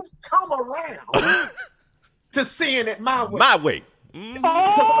you've come around to seeing it my way. My way.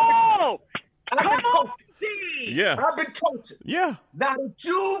 Oh, I've been coaching. Yeah. I've been coaching. Yeah. Now that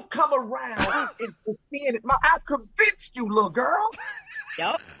you've come around and seeing it, I've convinced you, little girl.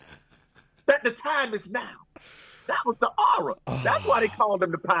 Yep. That the time is now. That was the aura. That's why they called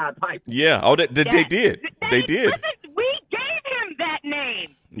him the Pied Piper. Yeah. Oh, they did. They did. Listen, we gave him that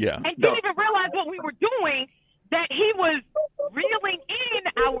name. Yeah. And didn't even realize what we were doing, that he was reeling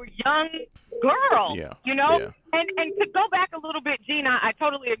in our young girl. Yeah. You know? Yeah. And to go back a little bit, Gina, I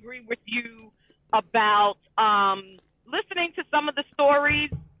totally agree with you about listening to some of the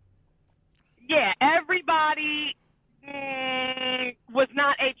stories. Yeah, everybody was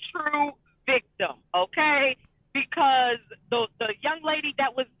not a true victim, okay? Because the young lady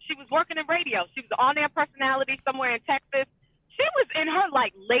she was working in radio. She was an on-air personality somewhere in Texas. She was in her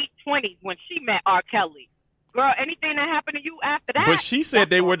like late 20s when she met R. Kelly. Girl, anything that happened to you after that? But she said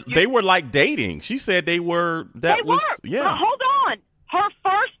they were like dating. She said they were. Yeah. But hold on. Her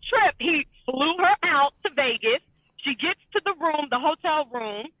first trip, he flew her out to Vegas. She gets to the room, the hotel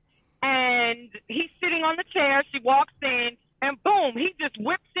room, and he's sitting on the chair. She walks in, and boom, he just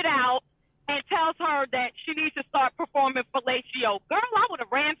whips it out and tells her that she needs to start performing fellatio. Girl, I would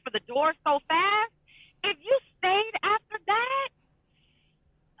have ran for the door so fast. If you stayed after that.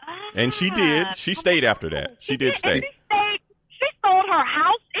 And she did. She stayed after that. She did stay. She sold her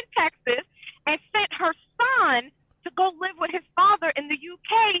house in Texas and sent her son to go live with his father in the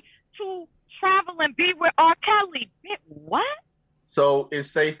UK to travel and be with R. Kelly. What? So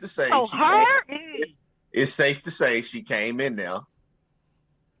it's safe to say. It's safe to say she came in there,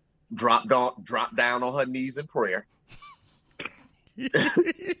 dropped down on her knees in prayer,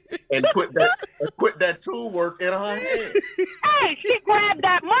 and put that tool work in her head. Hey, she grabbed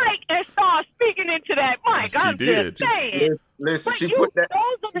that mic and started speaking into that mic. I'm just saying. Listen, she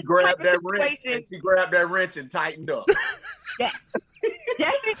grabbed that wrench and tightened up. Yes.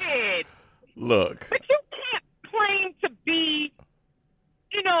 Yes, she did. Look. But you can't claim to be,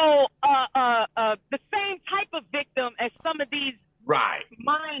 the same type of victim as some of these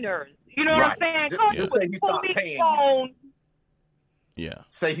minors. You know what I'm saying? Just say he stopped paying. Yeah.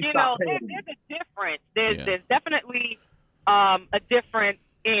 Say he stopped paying. There's a difference. There's definitely a difference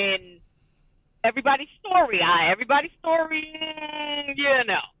in everybody's story. Everybody's story,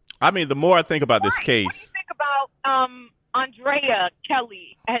 I mean, the more I think about this case. What do you think about Andrea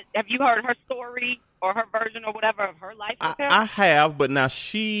Kelly? Have you heard her story or her version or whatever of her life with him? I have, but now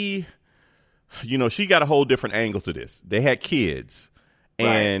she got a whole different angle to this. They had kids,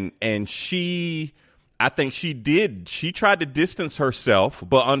 and she, I think she tried to distance herself,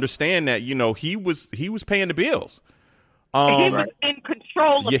 but understand that he was paying the bills. He was in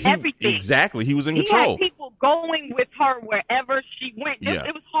control of everything. Exactly, he was in control. He had people going with her wherever she went.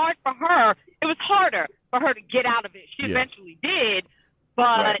 It was hard for her. It was harder for her to get out of it. She eventually did.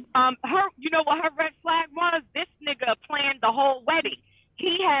 But her, what her red flag was? This nigga planned the whole wedding.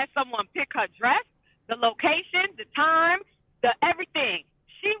 He had someone pick her dress, the location, the time, the everything.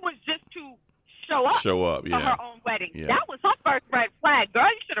 She was just to show up for her own wedding. Yeah. That was her first red flag. Girl,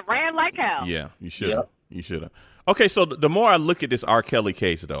 you should have ran like hell. Yeah, you should have. You should have. Okay, so the more I look at this R. Kelly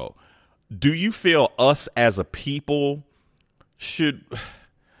case, though, do you feel us as a people should...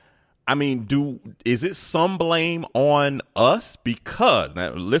 is it some blame on us? Because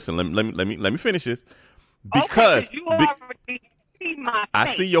now, listen, let me finish this. Because you already see my face.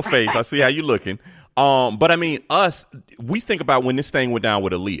 I see your face. I see how you looking. But us. We think about when this thing went down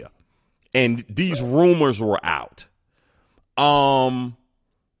with Aaliyah, and these rumors were out.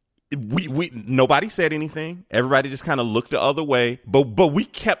 We nobody said anything. Everybody just kind of looked the other way. But we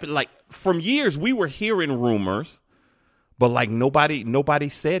kept from years we were hearing rumors. But nobody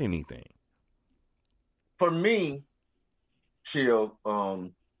said anything. For me, Chill,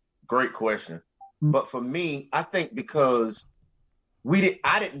 great question. But for me, I think because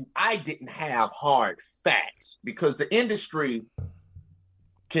I didn't have hard facts, because the industry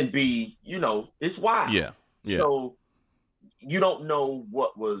can be, it's wild. Yeah. So you don't know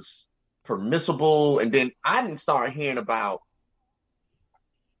what was permissible, and then I didn't start hearing about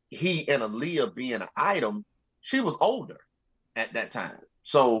he and Aaliyah being an item. She was older at that time.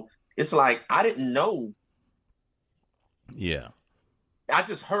 So it's like, I didn't know. Yeah. I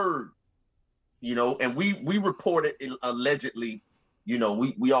just heard, and we reported allegedly,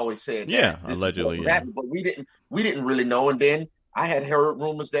 we always said that. Allegedly. But we didn't really know. And then I had heard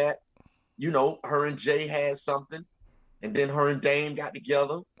rumors that, her and Jay had something, and then her and Dame got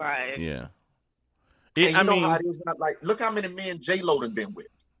together. Right. Yeah. And how it is, look how many men J-Lo done been with.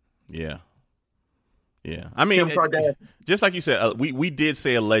 Yeah. Yeah, just like you said, we did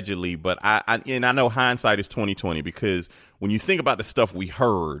say allegedly, but I know hindsight is 20/20, because when you think about the stuff we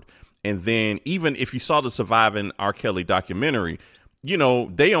heard, and then even if you saw the Surviving R. Kelly documentary,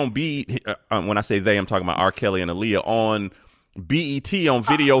 they on when I say they, I'm talking about R. Kelly and Aaliyah on BET on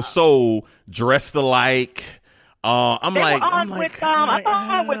Video Soul, dressed alike. I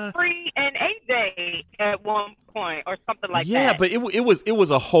thought with Free and AJ at one point or something like that. Yeah, but it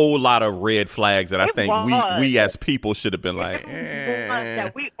was a whole lot of red flags that I think we as people should have been like.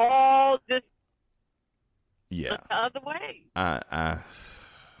 That we all just Yeah. look the other way.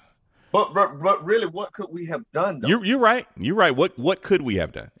 But really, what could we have done? Though? You're right. You're right. What could we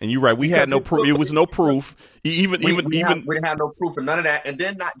have done? And you're right. We had no proof. It was no proof. We didn't have no proof of none of that. And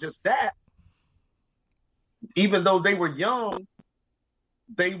then not just that. Even though they were young,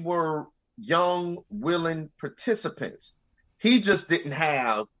 willing participants. He just didn't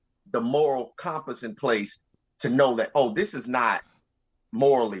have the moral compass in place to know that, oh, this is not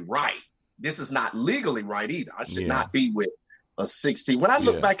morally right. This is not legally right either. I should not be with a 16. When I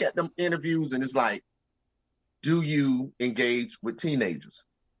look back at them interviews, and it's like, do you engage with teenagers?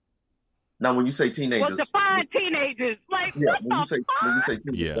 Now, when you say teenagers, well, define teenagers. Like, what when you say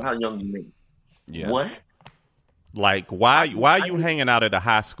teenagers, how young you mean? Yeah. What? Like, why are you hanging out at a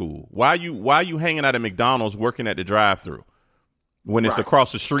high school? Why are you hanging out at McDonald's working at the drive-thru when it's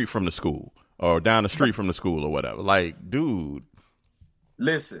across the street from the school or down the street from the school or whatever? Like, dude.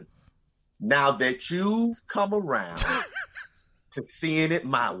 Listen, now that you've come around to seeing it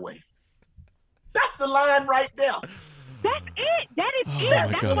my way, that's the line right there. That's it. That is it.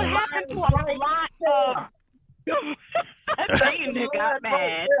 That's what happened to a lot of. That got mad.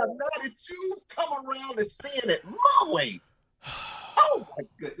 Right now that you've come around and seeing it my way. Oh my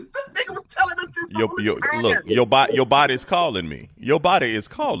goodness! This nigga was telling us this. Look, your body is calling me. Your body is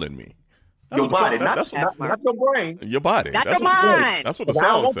calling me. Your body, not your brain. Your body. Not your mind. That's what the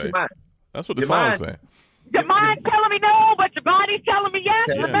song says. That's what the song says. Your mind's telling me no, but your body's telling me yes.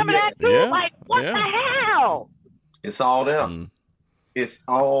 Remember that too? Yeah. Like, what the hell? It's all there. It's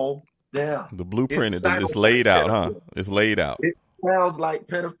all there. The blueprint is laid out, huh? It's laid out. It sounds like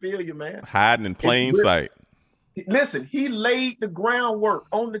pedophilia, man. Hiding in plain sight. Listen, he laid the groundwork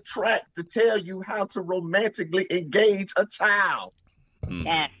on the track to tell you how to romantically engage a child.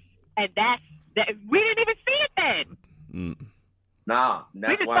 Yes. And that. We didn't even see it then. Nah, we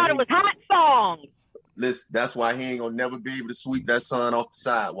just thought it was hot songs. Listen, that's why he ain't gonna never be able to sweep that son off the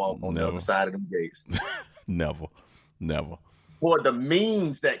sidewalk on the other side of them gates. Never. Or the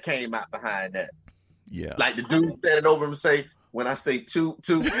memes that came out behind that. Yeah. Like the dude standing over him and say, when I say toot,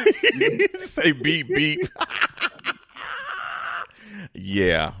 say beep, beep.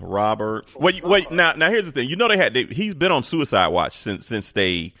 Yeah, Robert. Wait. Now here's the thing. You know he's been on suicide watch since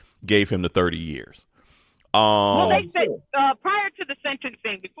they gave him the 30 years. Well, they said prior to the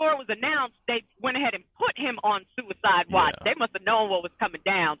sentencing, before it was announced, they went ahead and put him on suicide watch. They must have known what was coming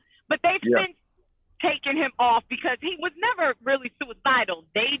down. But they've since taken him off because he was never really suicidal.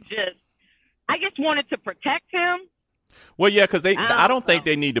 They just, I guess, wanted to protect him. Well, yeah, because I don't think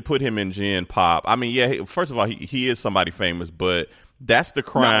they need to put him in Gen Pop. I mean, yeah, first of all, he is somebody famous, but that's the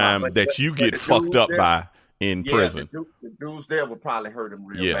crime that you get fucked up by in prison. The dudes there would probably hurt him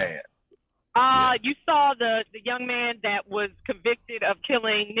real bad. You saw the young man that was convicted of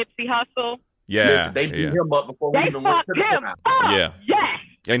killing Nipsey Hussle. Yeah. Listen, they beat him up before we even went to the ground. Yeah. Yes.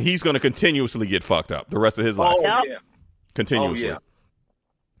 And he's going to continuously get fucked up the rest of his life. Continuously. Oh, yeah.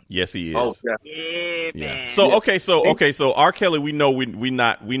 Yes, he is. Oh, yeah, man. So R. Kelly, we know we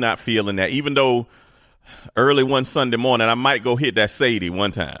not feeling that. Even though early one Sunday morning, I might go hit that Sadie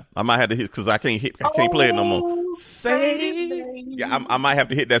one time. I might have to hit because I can't play it no more. Sadie. Yeah, I might have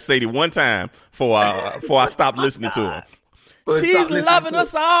to hit that Sadie one time before I stop listening to him. She's loving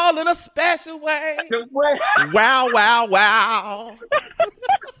us all in a special way. Wow, wow, wow.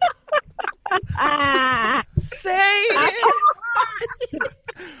 Sadie.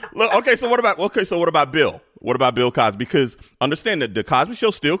 Look, okay, so what about Bill? What about Bill Cosby? Because understand that the Cosby Show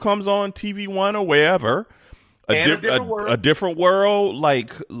still comes on TV One or wherever. A different world,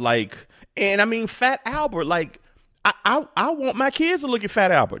 like, and I mean, Fat Albert. Like, I want my kids to look at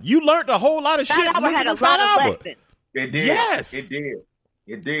Fat Albert. You learned a whole lot of shit listening to Fat Albert. It did. Yes, it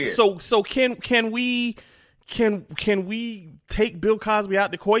did. So can we take Bill Cosby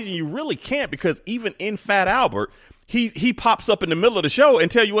out the equation? You really can't, because even in Fat Albert, he pops up in the middle of the show and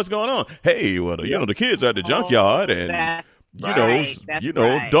tell you what's going on. Hey, well, the kids are at the junkyard, and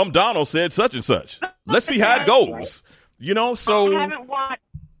Dumb Donald said such and such. Let's see how it goes. So I haven't watched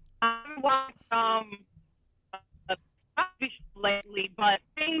Cosby lately, but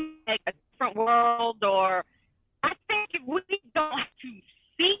things like A Different World, or I think if we don't have to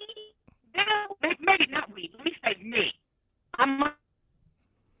see them, maybe not we. Let me say me.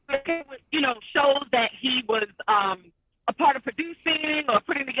 Shows that he was a part of producing or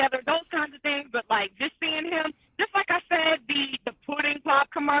putting together, those kinds of things. But like just seeing him, just like I said, the pudding pop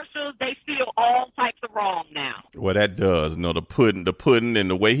commercials, they feel all types of wrong now. Well, that does. The pudding, and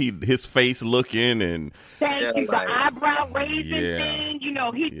the way his face looking, and thank you, the eyebrow raising thing.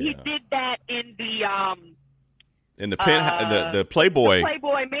 He did that in the the Playboy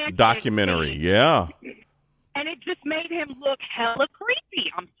Mansion documentary. Yeah. made him look hella creepy.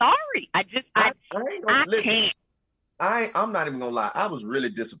 I'm sorry. I can't. I'm not even gonna lie. I was really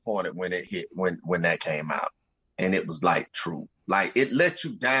disappointed when it hit when that came out, and it was like true. Like it let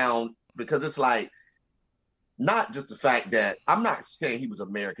you down because it's like not just the fact that I'm not saying he was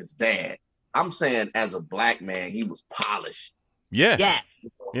America's dad. I'm saying as a black man, he was polished. Yes. Yes.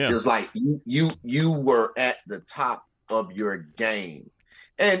 Yeah. It's like you were at the top of your game,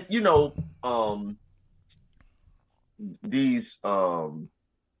 and these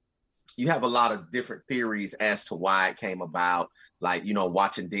you have a lot of different theories as to why it came about. Like,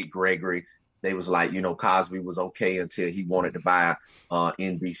 watching Dick Gregory, they was like, Cosby was okay until he wanted to buy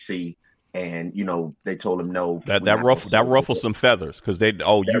NBC. And, they told him no. That ruffled some feathers because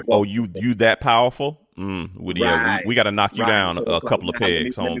you that powerful? Right. We got to knock you down So a couple of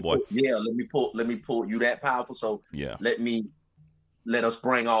pegs, homeboy. Let me pull you that powerful. So yeah, let us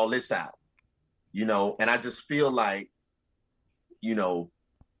bring all this out, and I just feel like,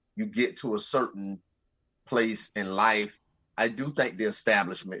 you get to a certain place in life. I do think the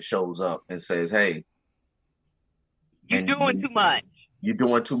establishment shows up and says, hey, you're doing too much. You're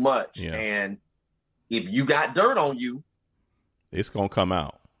doing too much. Yeah. And if you got dirt on you, it's going to come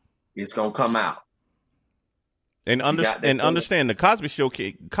out. It's going to come out. And understand the Cosby Show.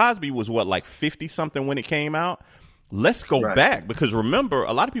 Cosby was like 50 something when it came out. Let's go back because remember,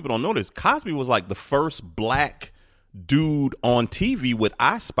 a lot of people don't know this. Cosby was like the first black dude on TV with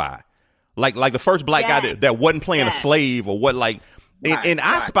I Spy, like the first black guy that wasn't playing a slave or what like. In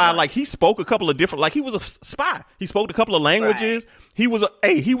I Spy, like he spoke a couple of different, like he was a spy. He spoke a couple of languages. Right.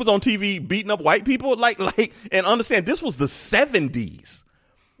 He was on TV beating up white people. Like, and understand this was the 70s.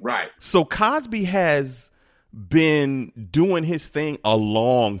 Right. So Cosby has been doing his thing a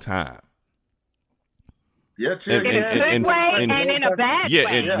long time. Yeah, in a good way and in a bad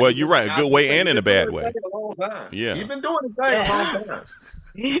way. Well, you're right. A good way and in a bad way. A long time. Yeah. He's been doing his thing a long time.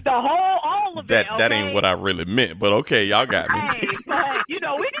 All of it. That ain't what I really meant, but okay, y'all got me. Hey, but, we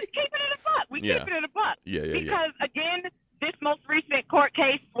just keeping it a buck. We keeping it a buck. Yeah. Because again, this most recent court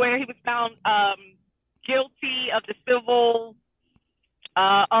case where he was found guilty of the civil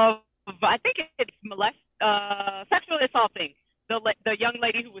of I think it's sexual assaulting the young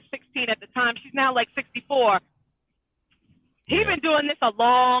lady who was 16 at the time. She's now like 64. He's been doing this a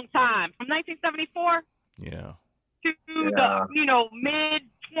long time, from 1974. Yeah. To the mid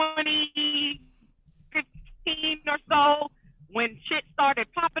 2015 or so, when shit started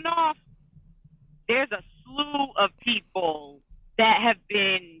popping off. There's a slew of people that have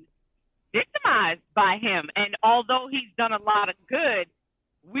been victimized by him, and although he's done a lot of good,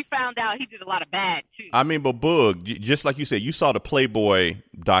 we found out he did a lot of bad too. I mean, but Boog, just like you said, you saw the Playboy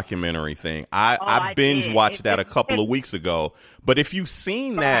documentary thing. I binge watched that a couple of weeks ago. But if you've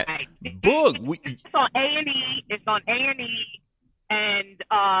seen that, Boog, it's on A&E. It's on A&E, and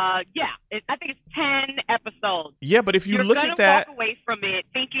I think it's 10 episodes. Yeah, but if you look at that, you're gonna walk away from it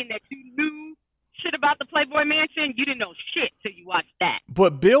thinking that you knew shit about the Playboy Mansion. You didn't know shit till you watched that.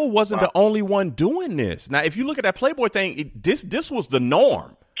 But Bill wasn't the only one doing this. Now, if you look at that Playboy thing, this was the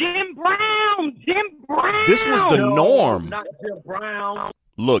norm. Jim Brown. This was the norm. Not Jim Brown.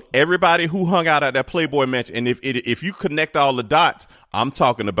 Look, everybody who hung out at that Playboy Mansion, and if you connect all the dots, I'm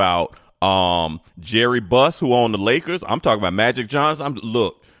talking about Jerry Buss, who owned the Lakers. I'm talking about Magic Johnson.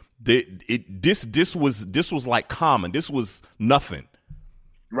 This was like common. This was nothing.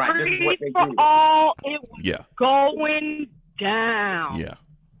 Right. This is what they did. It was going down. Yeah.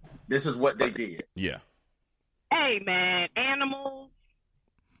 This is what they did. Yeah. Hey, man, animals,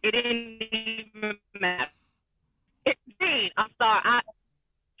 it didn't even matter. Gene, I'm sorry.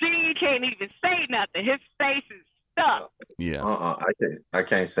 Gene can't even say nothing. His face is stuck. Yeah. I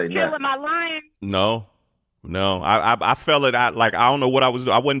can't say nothing. Killing my lion. No. I felt it. I don't know what I was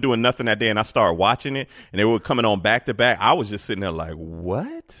doing. I wasn't doing nothing that day, and I started watching it, and they were coming on back to back. I was just sitting there like,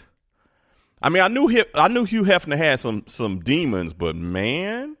 what? I mean, I knew Hugh Hefner had some demons, but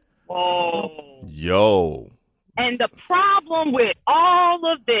man, yo. And the problem with all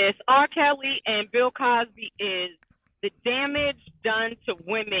of this, R. Kelly and Bill Cosby, is the damage done to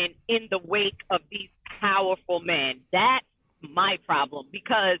women in the wake of these powerful men. That's my problem,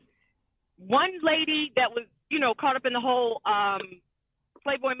 because one lady that was, caught up in the whole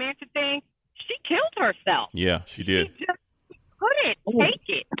Playboy Mansion thing, she killed herself. Yeah, she did. She just couldn't take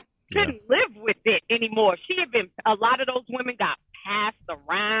it. Couldn't live with it anymore. A lot of those women got passed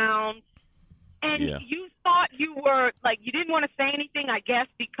around. And you thought you were, you didn't want to say anything, I guess,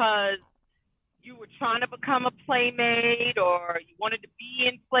 because you were trying to become a playmate or you wanted to be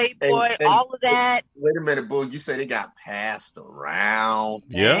in Playboy, all of that. Wait a minute, Boo. You said it got passed around.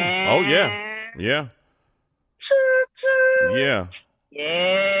 Yeah. Oh, yeah. Yeah. Yeah.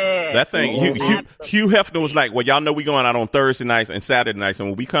 Yeah. That thing, Hugh Hefner was like, well, y'all know we going out on Thursday nights and Saturday nights, and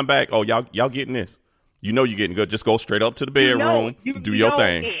when we come back, oh, y'all getting this. You know you're getting good. Just go straight up to the bedroom, do your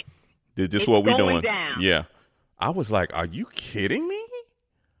thing. This is what we doing. Down. Yeah. I was like, are you kidding me?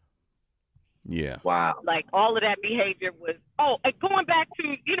 Yeah. Wow. Like, all of that behavior was, and going back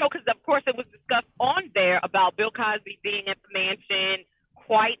to, because of course it was discussed on there about Bill Cosby being at the mansion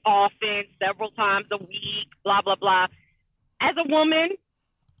quite often, several times a week, blah, blah, blah. As a woman,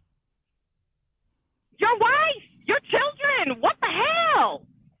 your wife, your children, what the hell?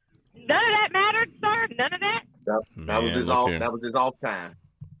 None of that mattered, sir. None of that. That was his off. That was his off time.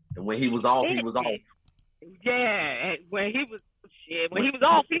 And when he was off, he was off. Yeah, when he was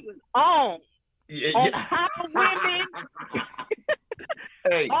off, he was on. On top of women.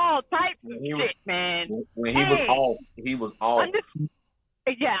 Hey, all types of shit, man. When he was off, he was off.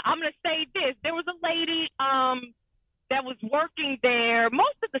 Yeah, I'm gonna say this. There was a lady that was working there.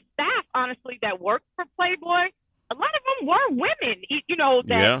 Most of the staff, honestly, that worked for Playboy, a lot of them were women.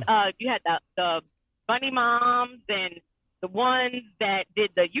 You had the bunny moms and the ones that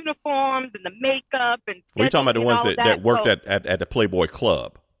did the uniforms and the makeup and. We're talking about the ones that worked at the Playboy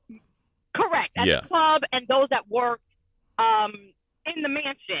Club. Correct. At the club, and those that worked in the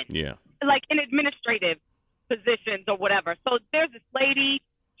mansion. Yeah. Like in administrative positions or whatever. So there's this lady,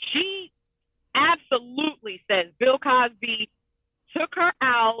 she absolutely says Bill Cosby took her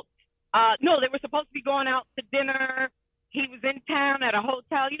out. No, they were supposed to be going out to dinner. He was in town at a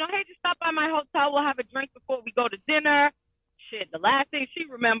hotel. Hey, just stop by my hotel. We'll have a drink before we go to dinner. Shit, the last thing she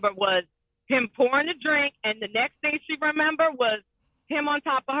remembered was him pouring a drink, and the next thing she remembered was him on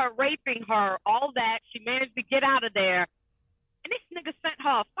top of her, raping her, all that. She managed to get out of there. And this nigga sent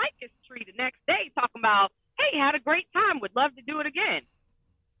her a ficus tree the next day talking about, hey, had a great time. Would love to do it again.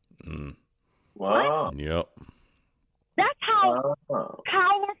 Wow. Yep. That's how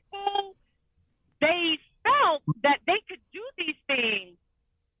powerful they felt that they could do these things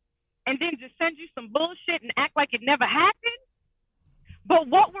and then just send you some bullshit and act like it never happened. But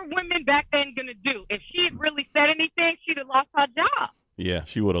what were women back then going to do? If she had really said anything, she'd have lost her job. Yeah,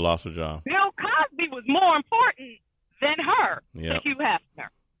 she would have lost her job. Bill Cosby was more important than her to Hugh Hefner.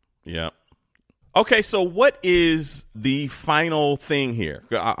 Yeah. Okay, so what is the final thing here?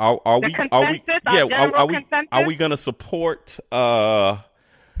 Are we going to support? Well,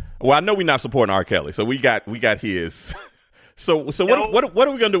 I know we're not supporting R. Kelly, so we got his. so what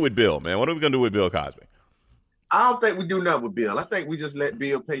are we going to do with Bill, man? What are we going to do with Bill Cosby? I don't think we do nothing with Bill. I think we just let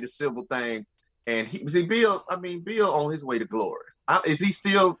Bill pay the civil thing, and Bill on his way to glory. Is he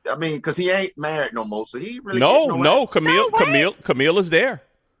still? I mean, because he ain't married no more, so he really no. Camille is there.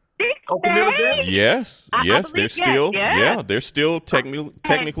 Oh, Camilla's there? Yes, they're still they're still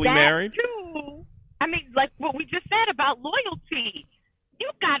technically married. Too. I mean, like what we just said about loyalty. You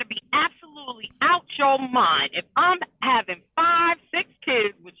got to be absolutely out your mind. If I'm having 5, 6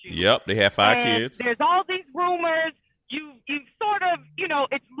 kids with you. Yep, they have 5 kids. There's all these rumors. You've sort of,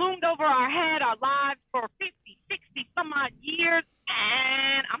 it's loomed over our head, our lives for 50, 60 some odd years.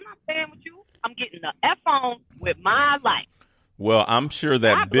 And I'm not staying with you. I'm getting the F on with my life. Well, I'm sure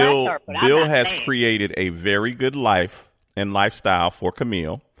that Bill has created a very good life and lifestyle for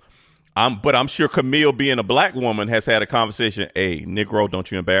Camille. But I'm sure Camille, being a black woman, has had a conversation. Hey, Negro, don't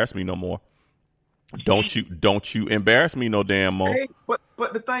you embarrass me no more. Don't you embarrass me no damn more. Hey,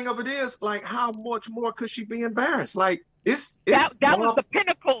 but the thing of it is, like, how much more could she be embarrassed? Like, that was the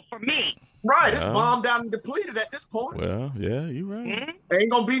pinnacle for me. Right, it's bombed out and depleted at this point. Well, yeah, you're right. Mm-hmm.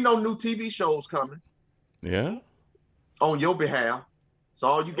 Ain't gonna be no new TV shows coming. Yeah. On your behalf. So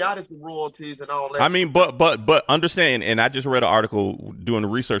all you got is the royalties and all that. I mean, but understand, and I just read an article doing the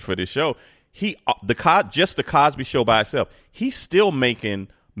research for this show. Just the Cosby Show by itself, he's still making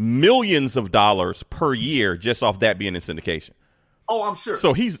millions of dollars per year just off that being in syndication. Oh, I'm sure.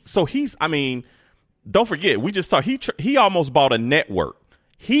 So he's. I mean, don't forget, we just talked. He almost bought a network.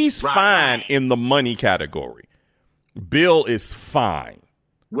 He's fine in the money category. Bill is fine.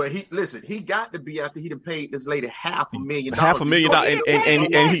 Well, he got to be after he done paid this lady $500,000.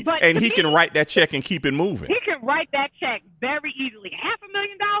 $500,000, and he can write that check and keep it moving. He can write that check very easily.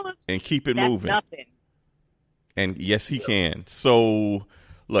 $500,000 and keep it moving. Nothing. And yes, he can. So,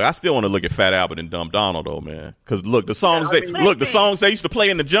 look, I still want to look at Fat Albert and Dumb Donald, though, man. Because look, the songs the songs they used to play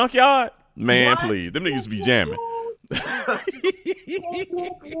in the junkyard, man. What? Please, them niggas be jamming.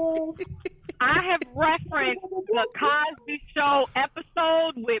 I have referenced the Cosby Show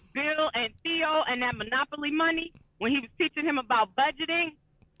episode with Bill and Theo and that Monopoly money when he was teaching him about budgeting.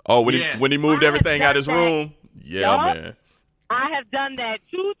 Oh, when he moved everything out of his room. Yeah, man. I have done that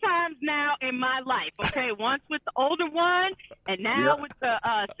 2 times now in my life. Okay, once with the older one, and now with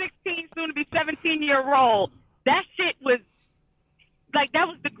the 16, soon to be 17-year-old. That shit was like that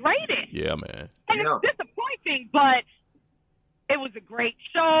was the greatest. Yeah, man. And it's disappointing, but it was a great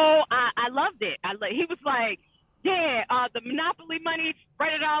show. I loved it. He was like, yeah, the Monopoly money,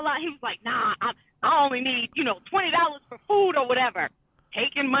 spread it all out. He was like, nah, I only need, $20 for food or whatever.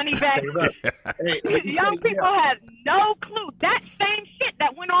 Taking money back. These young people have no clue. That same shit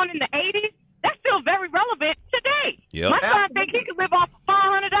that went on in the 80s, that's still very relevant today. Yep. My son thinks he can live off of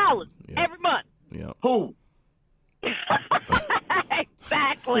 $500 every month. Yeah. Who?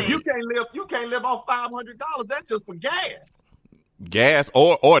 Exactly. You can't live off $500. That's just for gas. Gas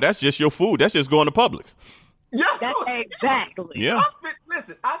or that's just your food. That's just going to Publix. Yeah. That's exactly. Yeah.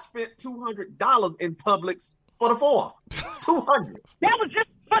 I spent $200 in Publix for the 4th. $200. That was just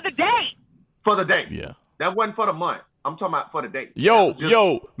for the day. For the day. Yeah. That wasn't for the month. I'm talking about for the day.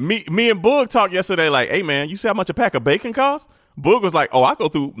 Me and Boog talked yesterday like, hey, man, you see how much a pack of bacon costs? Boog was like,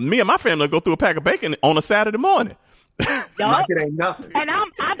 me and my family go through a pack of bacon on a Saturday morning. Like it ain't nothing. And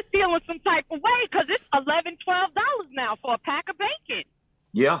I'm feeling some type of way because it's $11, $12 now for a pack of bacon.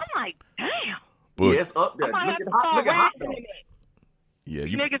 Yeah. I'm like, damn. Yeah, it's up there. I might Look at hot dogs. Yeah,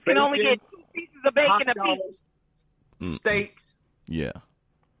 you niggas can only get 2 pieces of bacon a piece. Steaks. Yeah.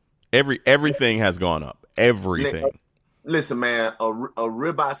 Everything has gone up. Everything. Listen, man, a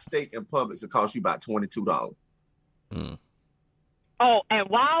ribeye steak in Publix will cost you about $22. Mm. Oh, and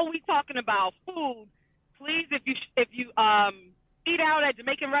while we talking about food, please, if you eat out at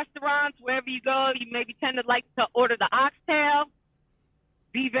Jamaican restaurants, wherever you go, you maybe tend to like to order the oxtail.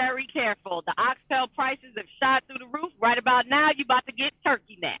 Be very careful. The oxtail prices have shot through the roof. Right about now, you about to get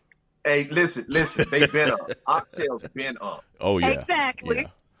turkey neck. Hey, listen, they've been up. Oxtail's been up. Oh, yeah. Exactly. Yeah.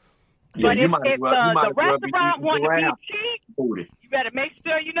 But Yeah, if the restaurant wants to be cheap, you better make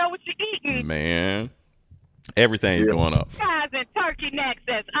sure you know what you're eating. Man, everything's going up. Guys and turkey necks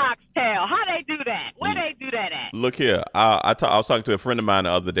as oxtail. How they do that? Where they do that at? Look here. I was talking to a friend of mine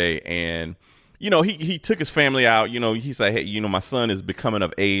the other day, and he took his family out. He said, hey, my son is becoming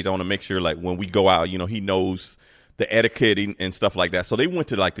of age. I want to make sure, like, when we go out, he knows the etiquette and stuff like that. So they went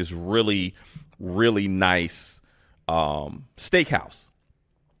to like this really, really nice steakhouse.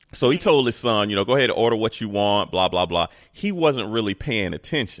 So he told his son, go ahead and order what you want, blah, blah, blah. He wasn't really paying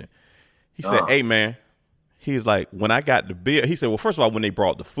attention. He said, hey, man, he's like, when I got the bill, he said, well, first of all, when they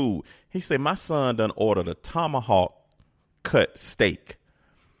brought the food, he said, my son done ordered a tomahawk cut steak.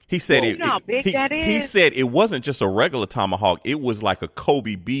 He said, he said it wasn't just a regular tomahawk. It was like a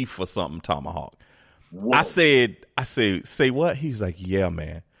Kobe beef or something tomahawk. Whoa. I said, say what? He's like, yeah,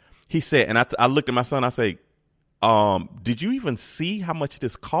 man. He said, and I looked at my son, I said, did you even see how much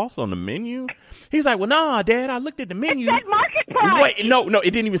this costs on the menu? He's like, well, nah, Dad, I looked at the menu. It said market price. Wait, no,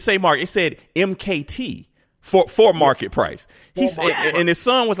 it didn't even say market. It said MKT for market price. He said, and his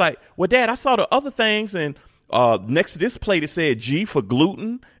son was like, well, Dad, I saw the other things, and next to this plate it said G for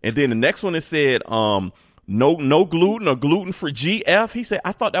gluten, and then the next one it said no gluten or gluten for GF. He said,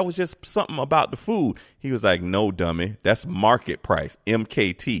 I thought that was just something about the food. He was like, no, dummy, that's market price,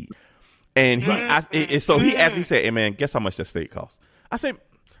 MKT. And so he asked me, he said, hey, man, guess how much that steak costs? I said,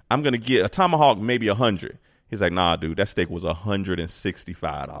 I'm going to get a tomahawk, maybe 100. He's like, nah, dude, that steak was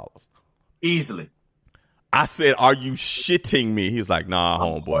 $165. Easily. I said, are you shitting me? He's like, nah,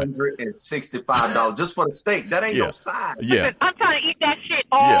 homeboy. $165 just for the steak. That ain't no side. Yeah. Listen, I'm trying to eat that shit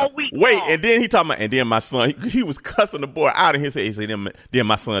all week. Wait, long. and then he talking about, and then my son, he was cussing the boy out, and he said, then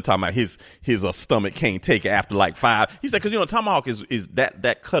my son talking about his stomach can't take it after like 5. He said, because tomahawk is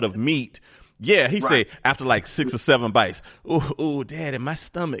that cut of meat. Yeah, he said after like 6 or 7 bites, ooh, Daddy, my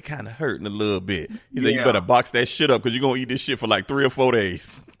stomach kind of hurting a little bit. He said, you better box that shit up because you're gonna eat this shit for like 3 or 4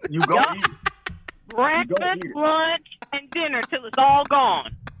 days. You gonna eat it. Breakfast, lunch, and dinner till it's all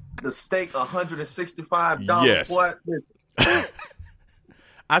gone. The steak, $165. Yes. What?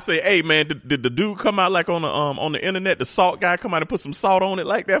 I say, hey man, did the dude come out like on the internet? The salt guy come out and put some salt on it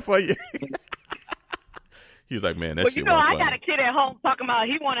like that for you? He was like, man, that shit wasn't I funny. got a kid at home talking about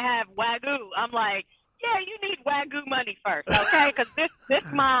he want to have Wagyu. I'm like, yeah, you need Wagyu money first, okay? Because this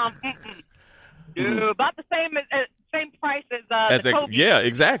mom, dude, about the same price as the Kobe. Yeah,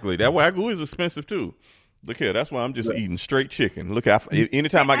 exactly. That Wagyu is expensive too. Look here, that's why I'm just eating straight chicken. Look,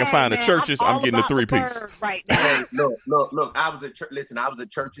 anytime I can find a Church's, I'm getting a 3-piece. Right now. Hey, look. I was at church. Listen, I was at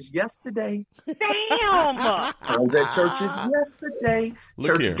Church's yesterday. Damn. I was at Church's yesterday.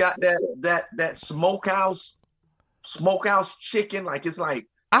 Church's got that smokehouse chicken. Like it's like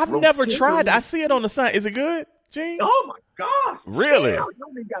I've never tried. I see it on the sign. Is it good, Gene? Oh my gosh! Really? You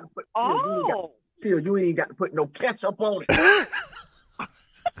only got to put. Chill, you ain't got to put no ketchup on it.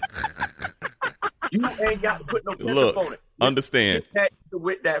 You ain't got to put no ketchup on it. Understand.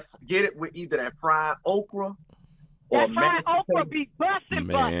 Get it with either that fried okra or That fried okra be busting.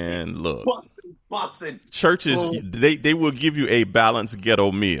 Man, look. Busting. Churches, they will give you a balanced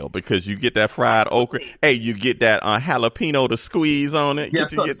ghetto meal because you get that fried okra. Hey, you get that jalapeno to squeeze on it.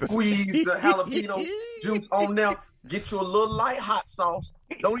 Yes, squeeze the jalapeno juice on there. Get you a little light hot sauce.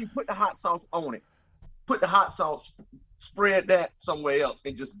 Don't even put the hot sauce on it. Put the hot sauce, spread that somewhere else,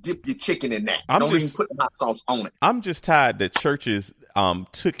 and just dip your chicken in that. Don't even put the hot sauce on it. I'm just tired that churches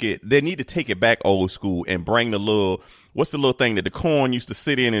took it. They need to take it back old school and bring the little. What's the little thing that the corn used to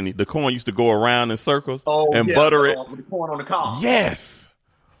sit in and the corn used to go around in circles butter it? With the corn on the cob. Yes.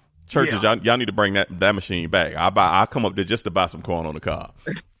 Churches, y'all need to bring that machine back. I'll come up there just to buy some corn on the cob.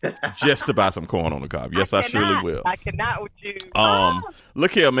 Just to buy some corn on the cob. Yes, I surely will. I cannot with you.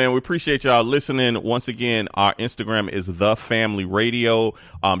 Look here, man. We appreciate y'all listening. Once again, our Instagram is The Family Radio.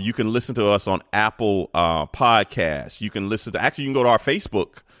 You can listen to us on Apple Podcasts. You can actually, you can go to our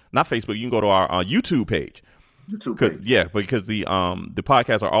not Facebook. You can go to our YouTube page. Yeah, because the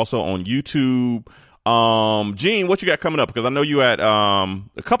podcasts are also on YouTube. Gene, what you got coming up? Because I know you had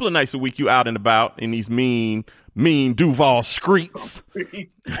a couple of nights a week you out and about in these mean Duval streets.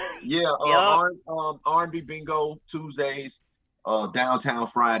 R&B bingo Tuesdays, downtown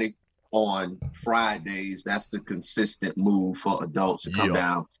Friday on Fridays. That's the consistent move for adults to come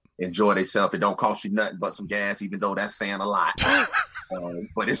down, enjoy themselves. It don't cost you nothing but some gas, even though that's saying a lot.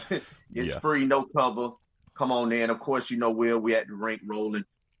 But it's free, no cover. Come on in. Of course, Will, we at the rink rolling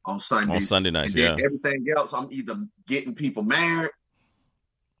on Sundays. On Sunday nights, and then everything else, I'm either getting people married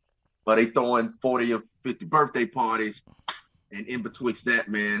or they throwing 40 or 50 birthday parties. And in betwixt that,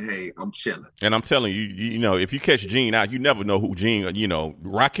 man, hey, I'm chilling. And I'm telling you, if you catch Gene out, you never know who Gene,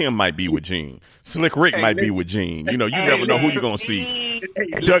 Rakim might be with Gene. Slick Rick might be with Gene. You never know who you're going to see.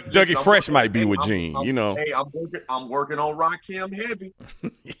 Dougie Fresh might be with Gene, Hey, I'm working on Rakim heavy.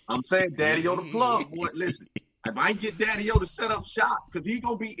 I'm saying Daddy-O the plug. Boy, listen, if I get Daddy-O to set up shop, because he's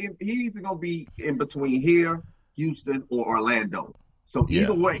either going to be in between here, Houston, or Orlando. So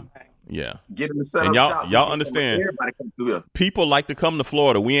either way. Yeah. Get him to set up shop. Y'all understand. Everybody come through here. People like to come to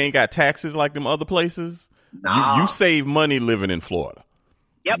Florida. We ain't got taxes like them other places. Nah. You save money living in Florida.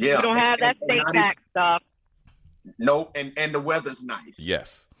 Yep. Yeah. We don't have that state tax stuff. No, and the weather's nice.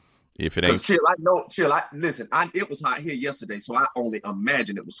 Yes. If it ain't listen, it was hot here yesterday, so I only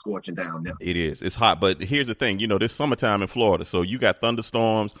imagine it was scorching down there. It is. It's hot, but here's the thing, this summertime in Florida, so you got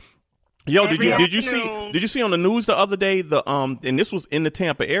thunderstorms. Yo, did you see on the news the other day and this was in the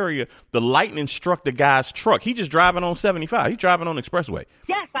Tampa area, the lightning struck the guy's truck. He just driving on 75. He's driving on the expressway.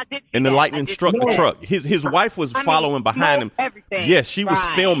 Yes, I did. And the lightning struck the truck. His wife was following behind him. Everything. Yes, she was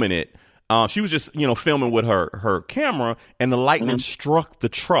filming it. She was just filming with her camera, and the lightning struck the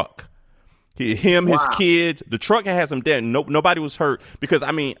truck. His kids. The truck has him dead. Nobody was hurt because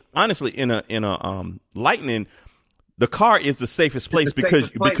honestly, in a lightning. The car is the safest place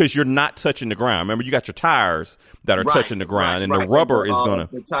because you're not touching the ground. Remember, you got your tires that are touching the ground, and the rubber is gonna.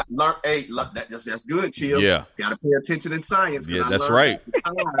 That's good, Chill. Yeah, got to pay attention in science. Yeah, that's right.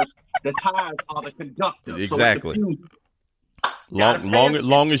 The tires are the conductor. Exactly.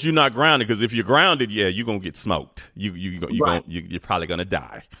 Long as you're not grounded, because if you're grounded, you're gonna get smoked. You're probably gonna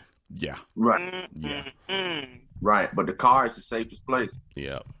die. Yeah. Right. Yeah. Right, but the car is the safest place.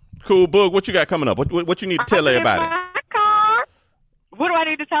 Yeah. Cool, Boog. What you got coming up? What you need to tell everybody? What do I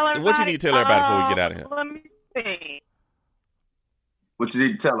need to tell everybody? What you need to tell everybody before we get out of here? Let me see. What you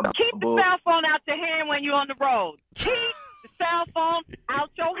need to tell them? Keep the cell phone out your hand when you're on the road. Keep the cell phone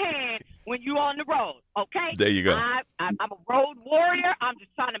out your hand when you're on the road. Okay? There you go. I'm a road warrior. I'm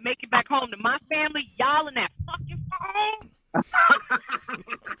just trying to make it back home to my family. Y'all in that fucking phone.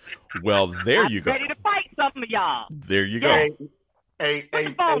 Well, there you go. Ready to fight some of y'all. There you go. Hey,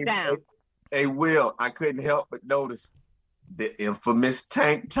 Will, I couldn't help but notice the infamous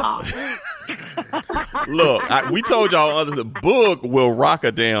tank top. Look, we told y'all others that Boog will rock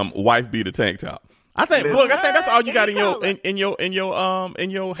a damn wife beater tank top. I think that's all you got in your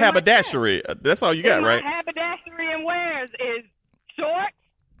haberdashery. That's all you got, right? Haberdashery and wears is shorts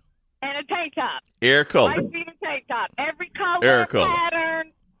and a tank top. Air color. Wife beater tank top. Every color,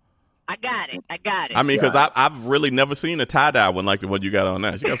 pattern. I got it. Because I've really never seen a tie-dye one like the one you got on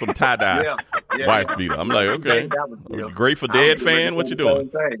now. She got some tie-dye wife beater. I'm like, okay. Grateful Dead fan? What you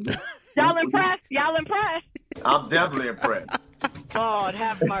doing? Y'all impressed? I'm definitely impressed. Lord,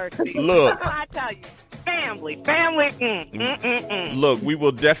 have mercy. Look. I tell you. family. Look, we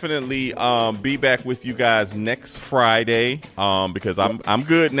will definitely be back with you guys next Friday because I'm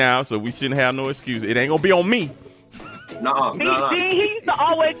good now, so we shouldn't have no excuse. It ain't gonna be on me. No. He used to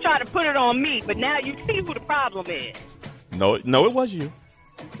always try to put it on me, but now you see who the problem is. No, it was you.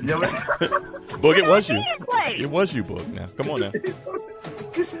 Boog, it was you. It was you, Boog. Now, come on now.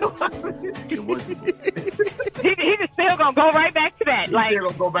 He just still gonna go right back to that. He's still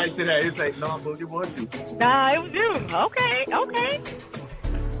gonna go back to that. He's like, no, Boog, it was you. Nah, it was you. Okay.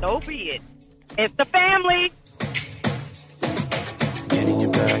 So be it. It's the family. Get in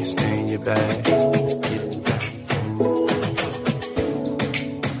your bag, stay in your bag.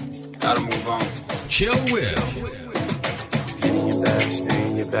 Gotta move on. Chill Will. Get in your bag, stay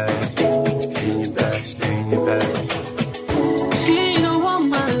in your bag. Get in your bag, stay in your bag. She don't want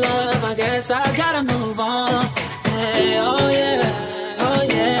my love, I guess I gotta move on. Hey, oh yeah, oh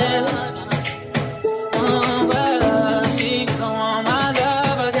yeah. Oh, well, she don't want my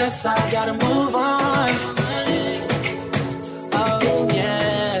love, I guess I gotta move on. Oh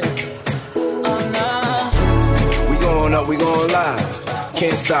yeah, oh no. We going up, we going live.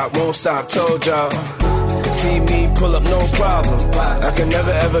 Can't stop, won't stop, told y'all. See me pull up, no problem. I can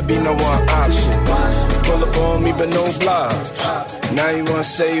never ever be no one option. Pull up on me, but no blocks. Now you wanna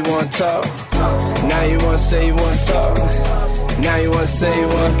say you wanna talk. Now you wanna say you wanna talk. Now you wanna say you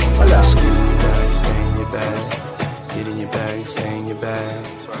wanna. Hold up. Get in your bag, stay in your bag. Get in your bag, stay in your bag.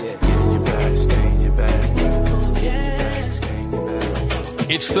 Get in your bag, stay in your bag. Get in your bag, stay in your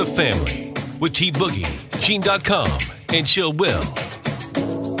bag. It's the family with T Boogie, Gene.com, and Chill Will.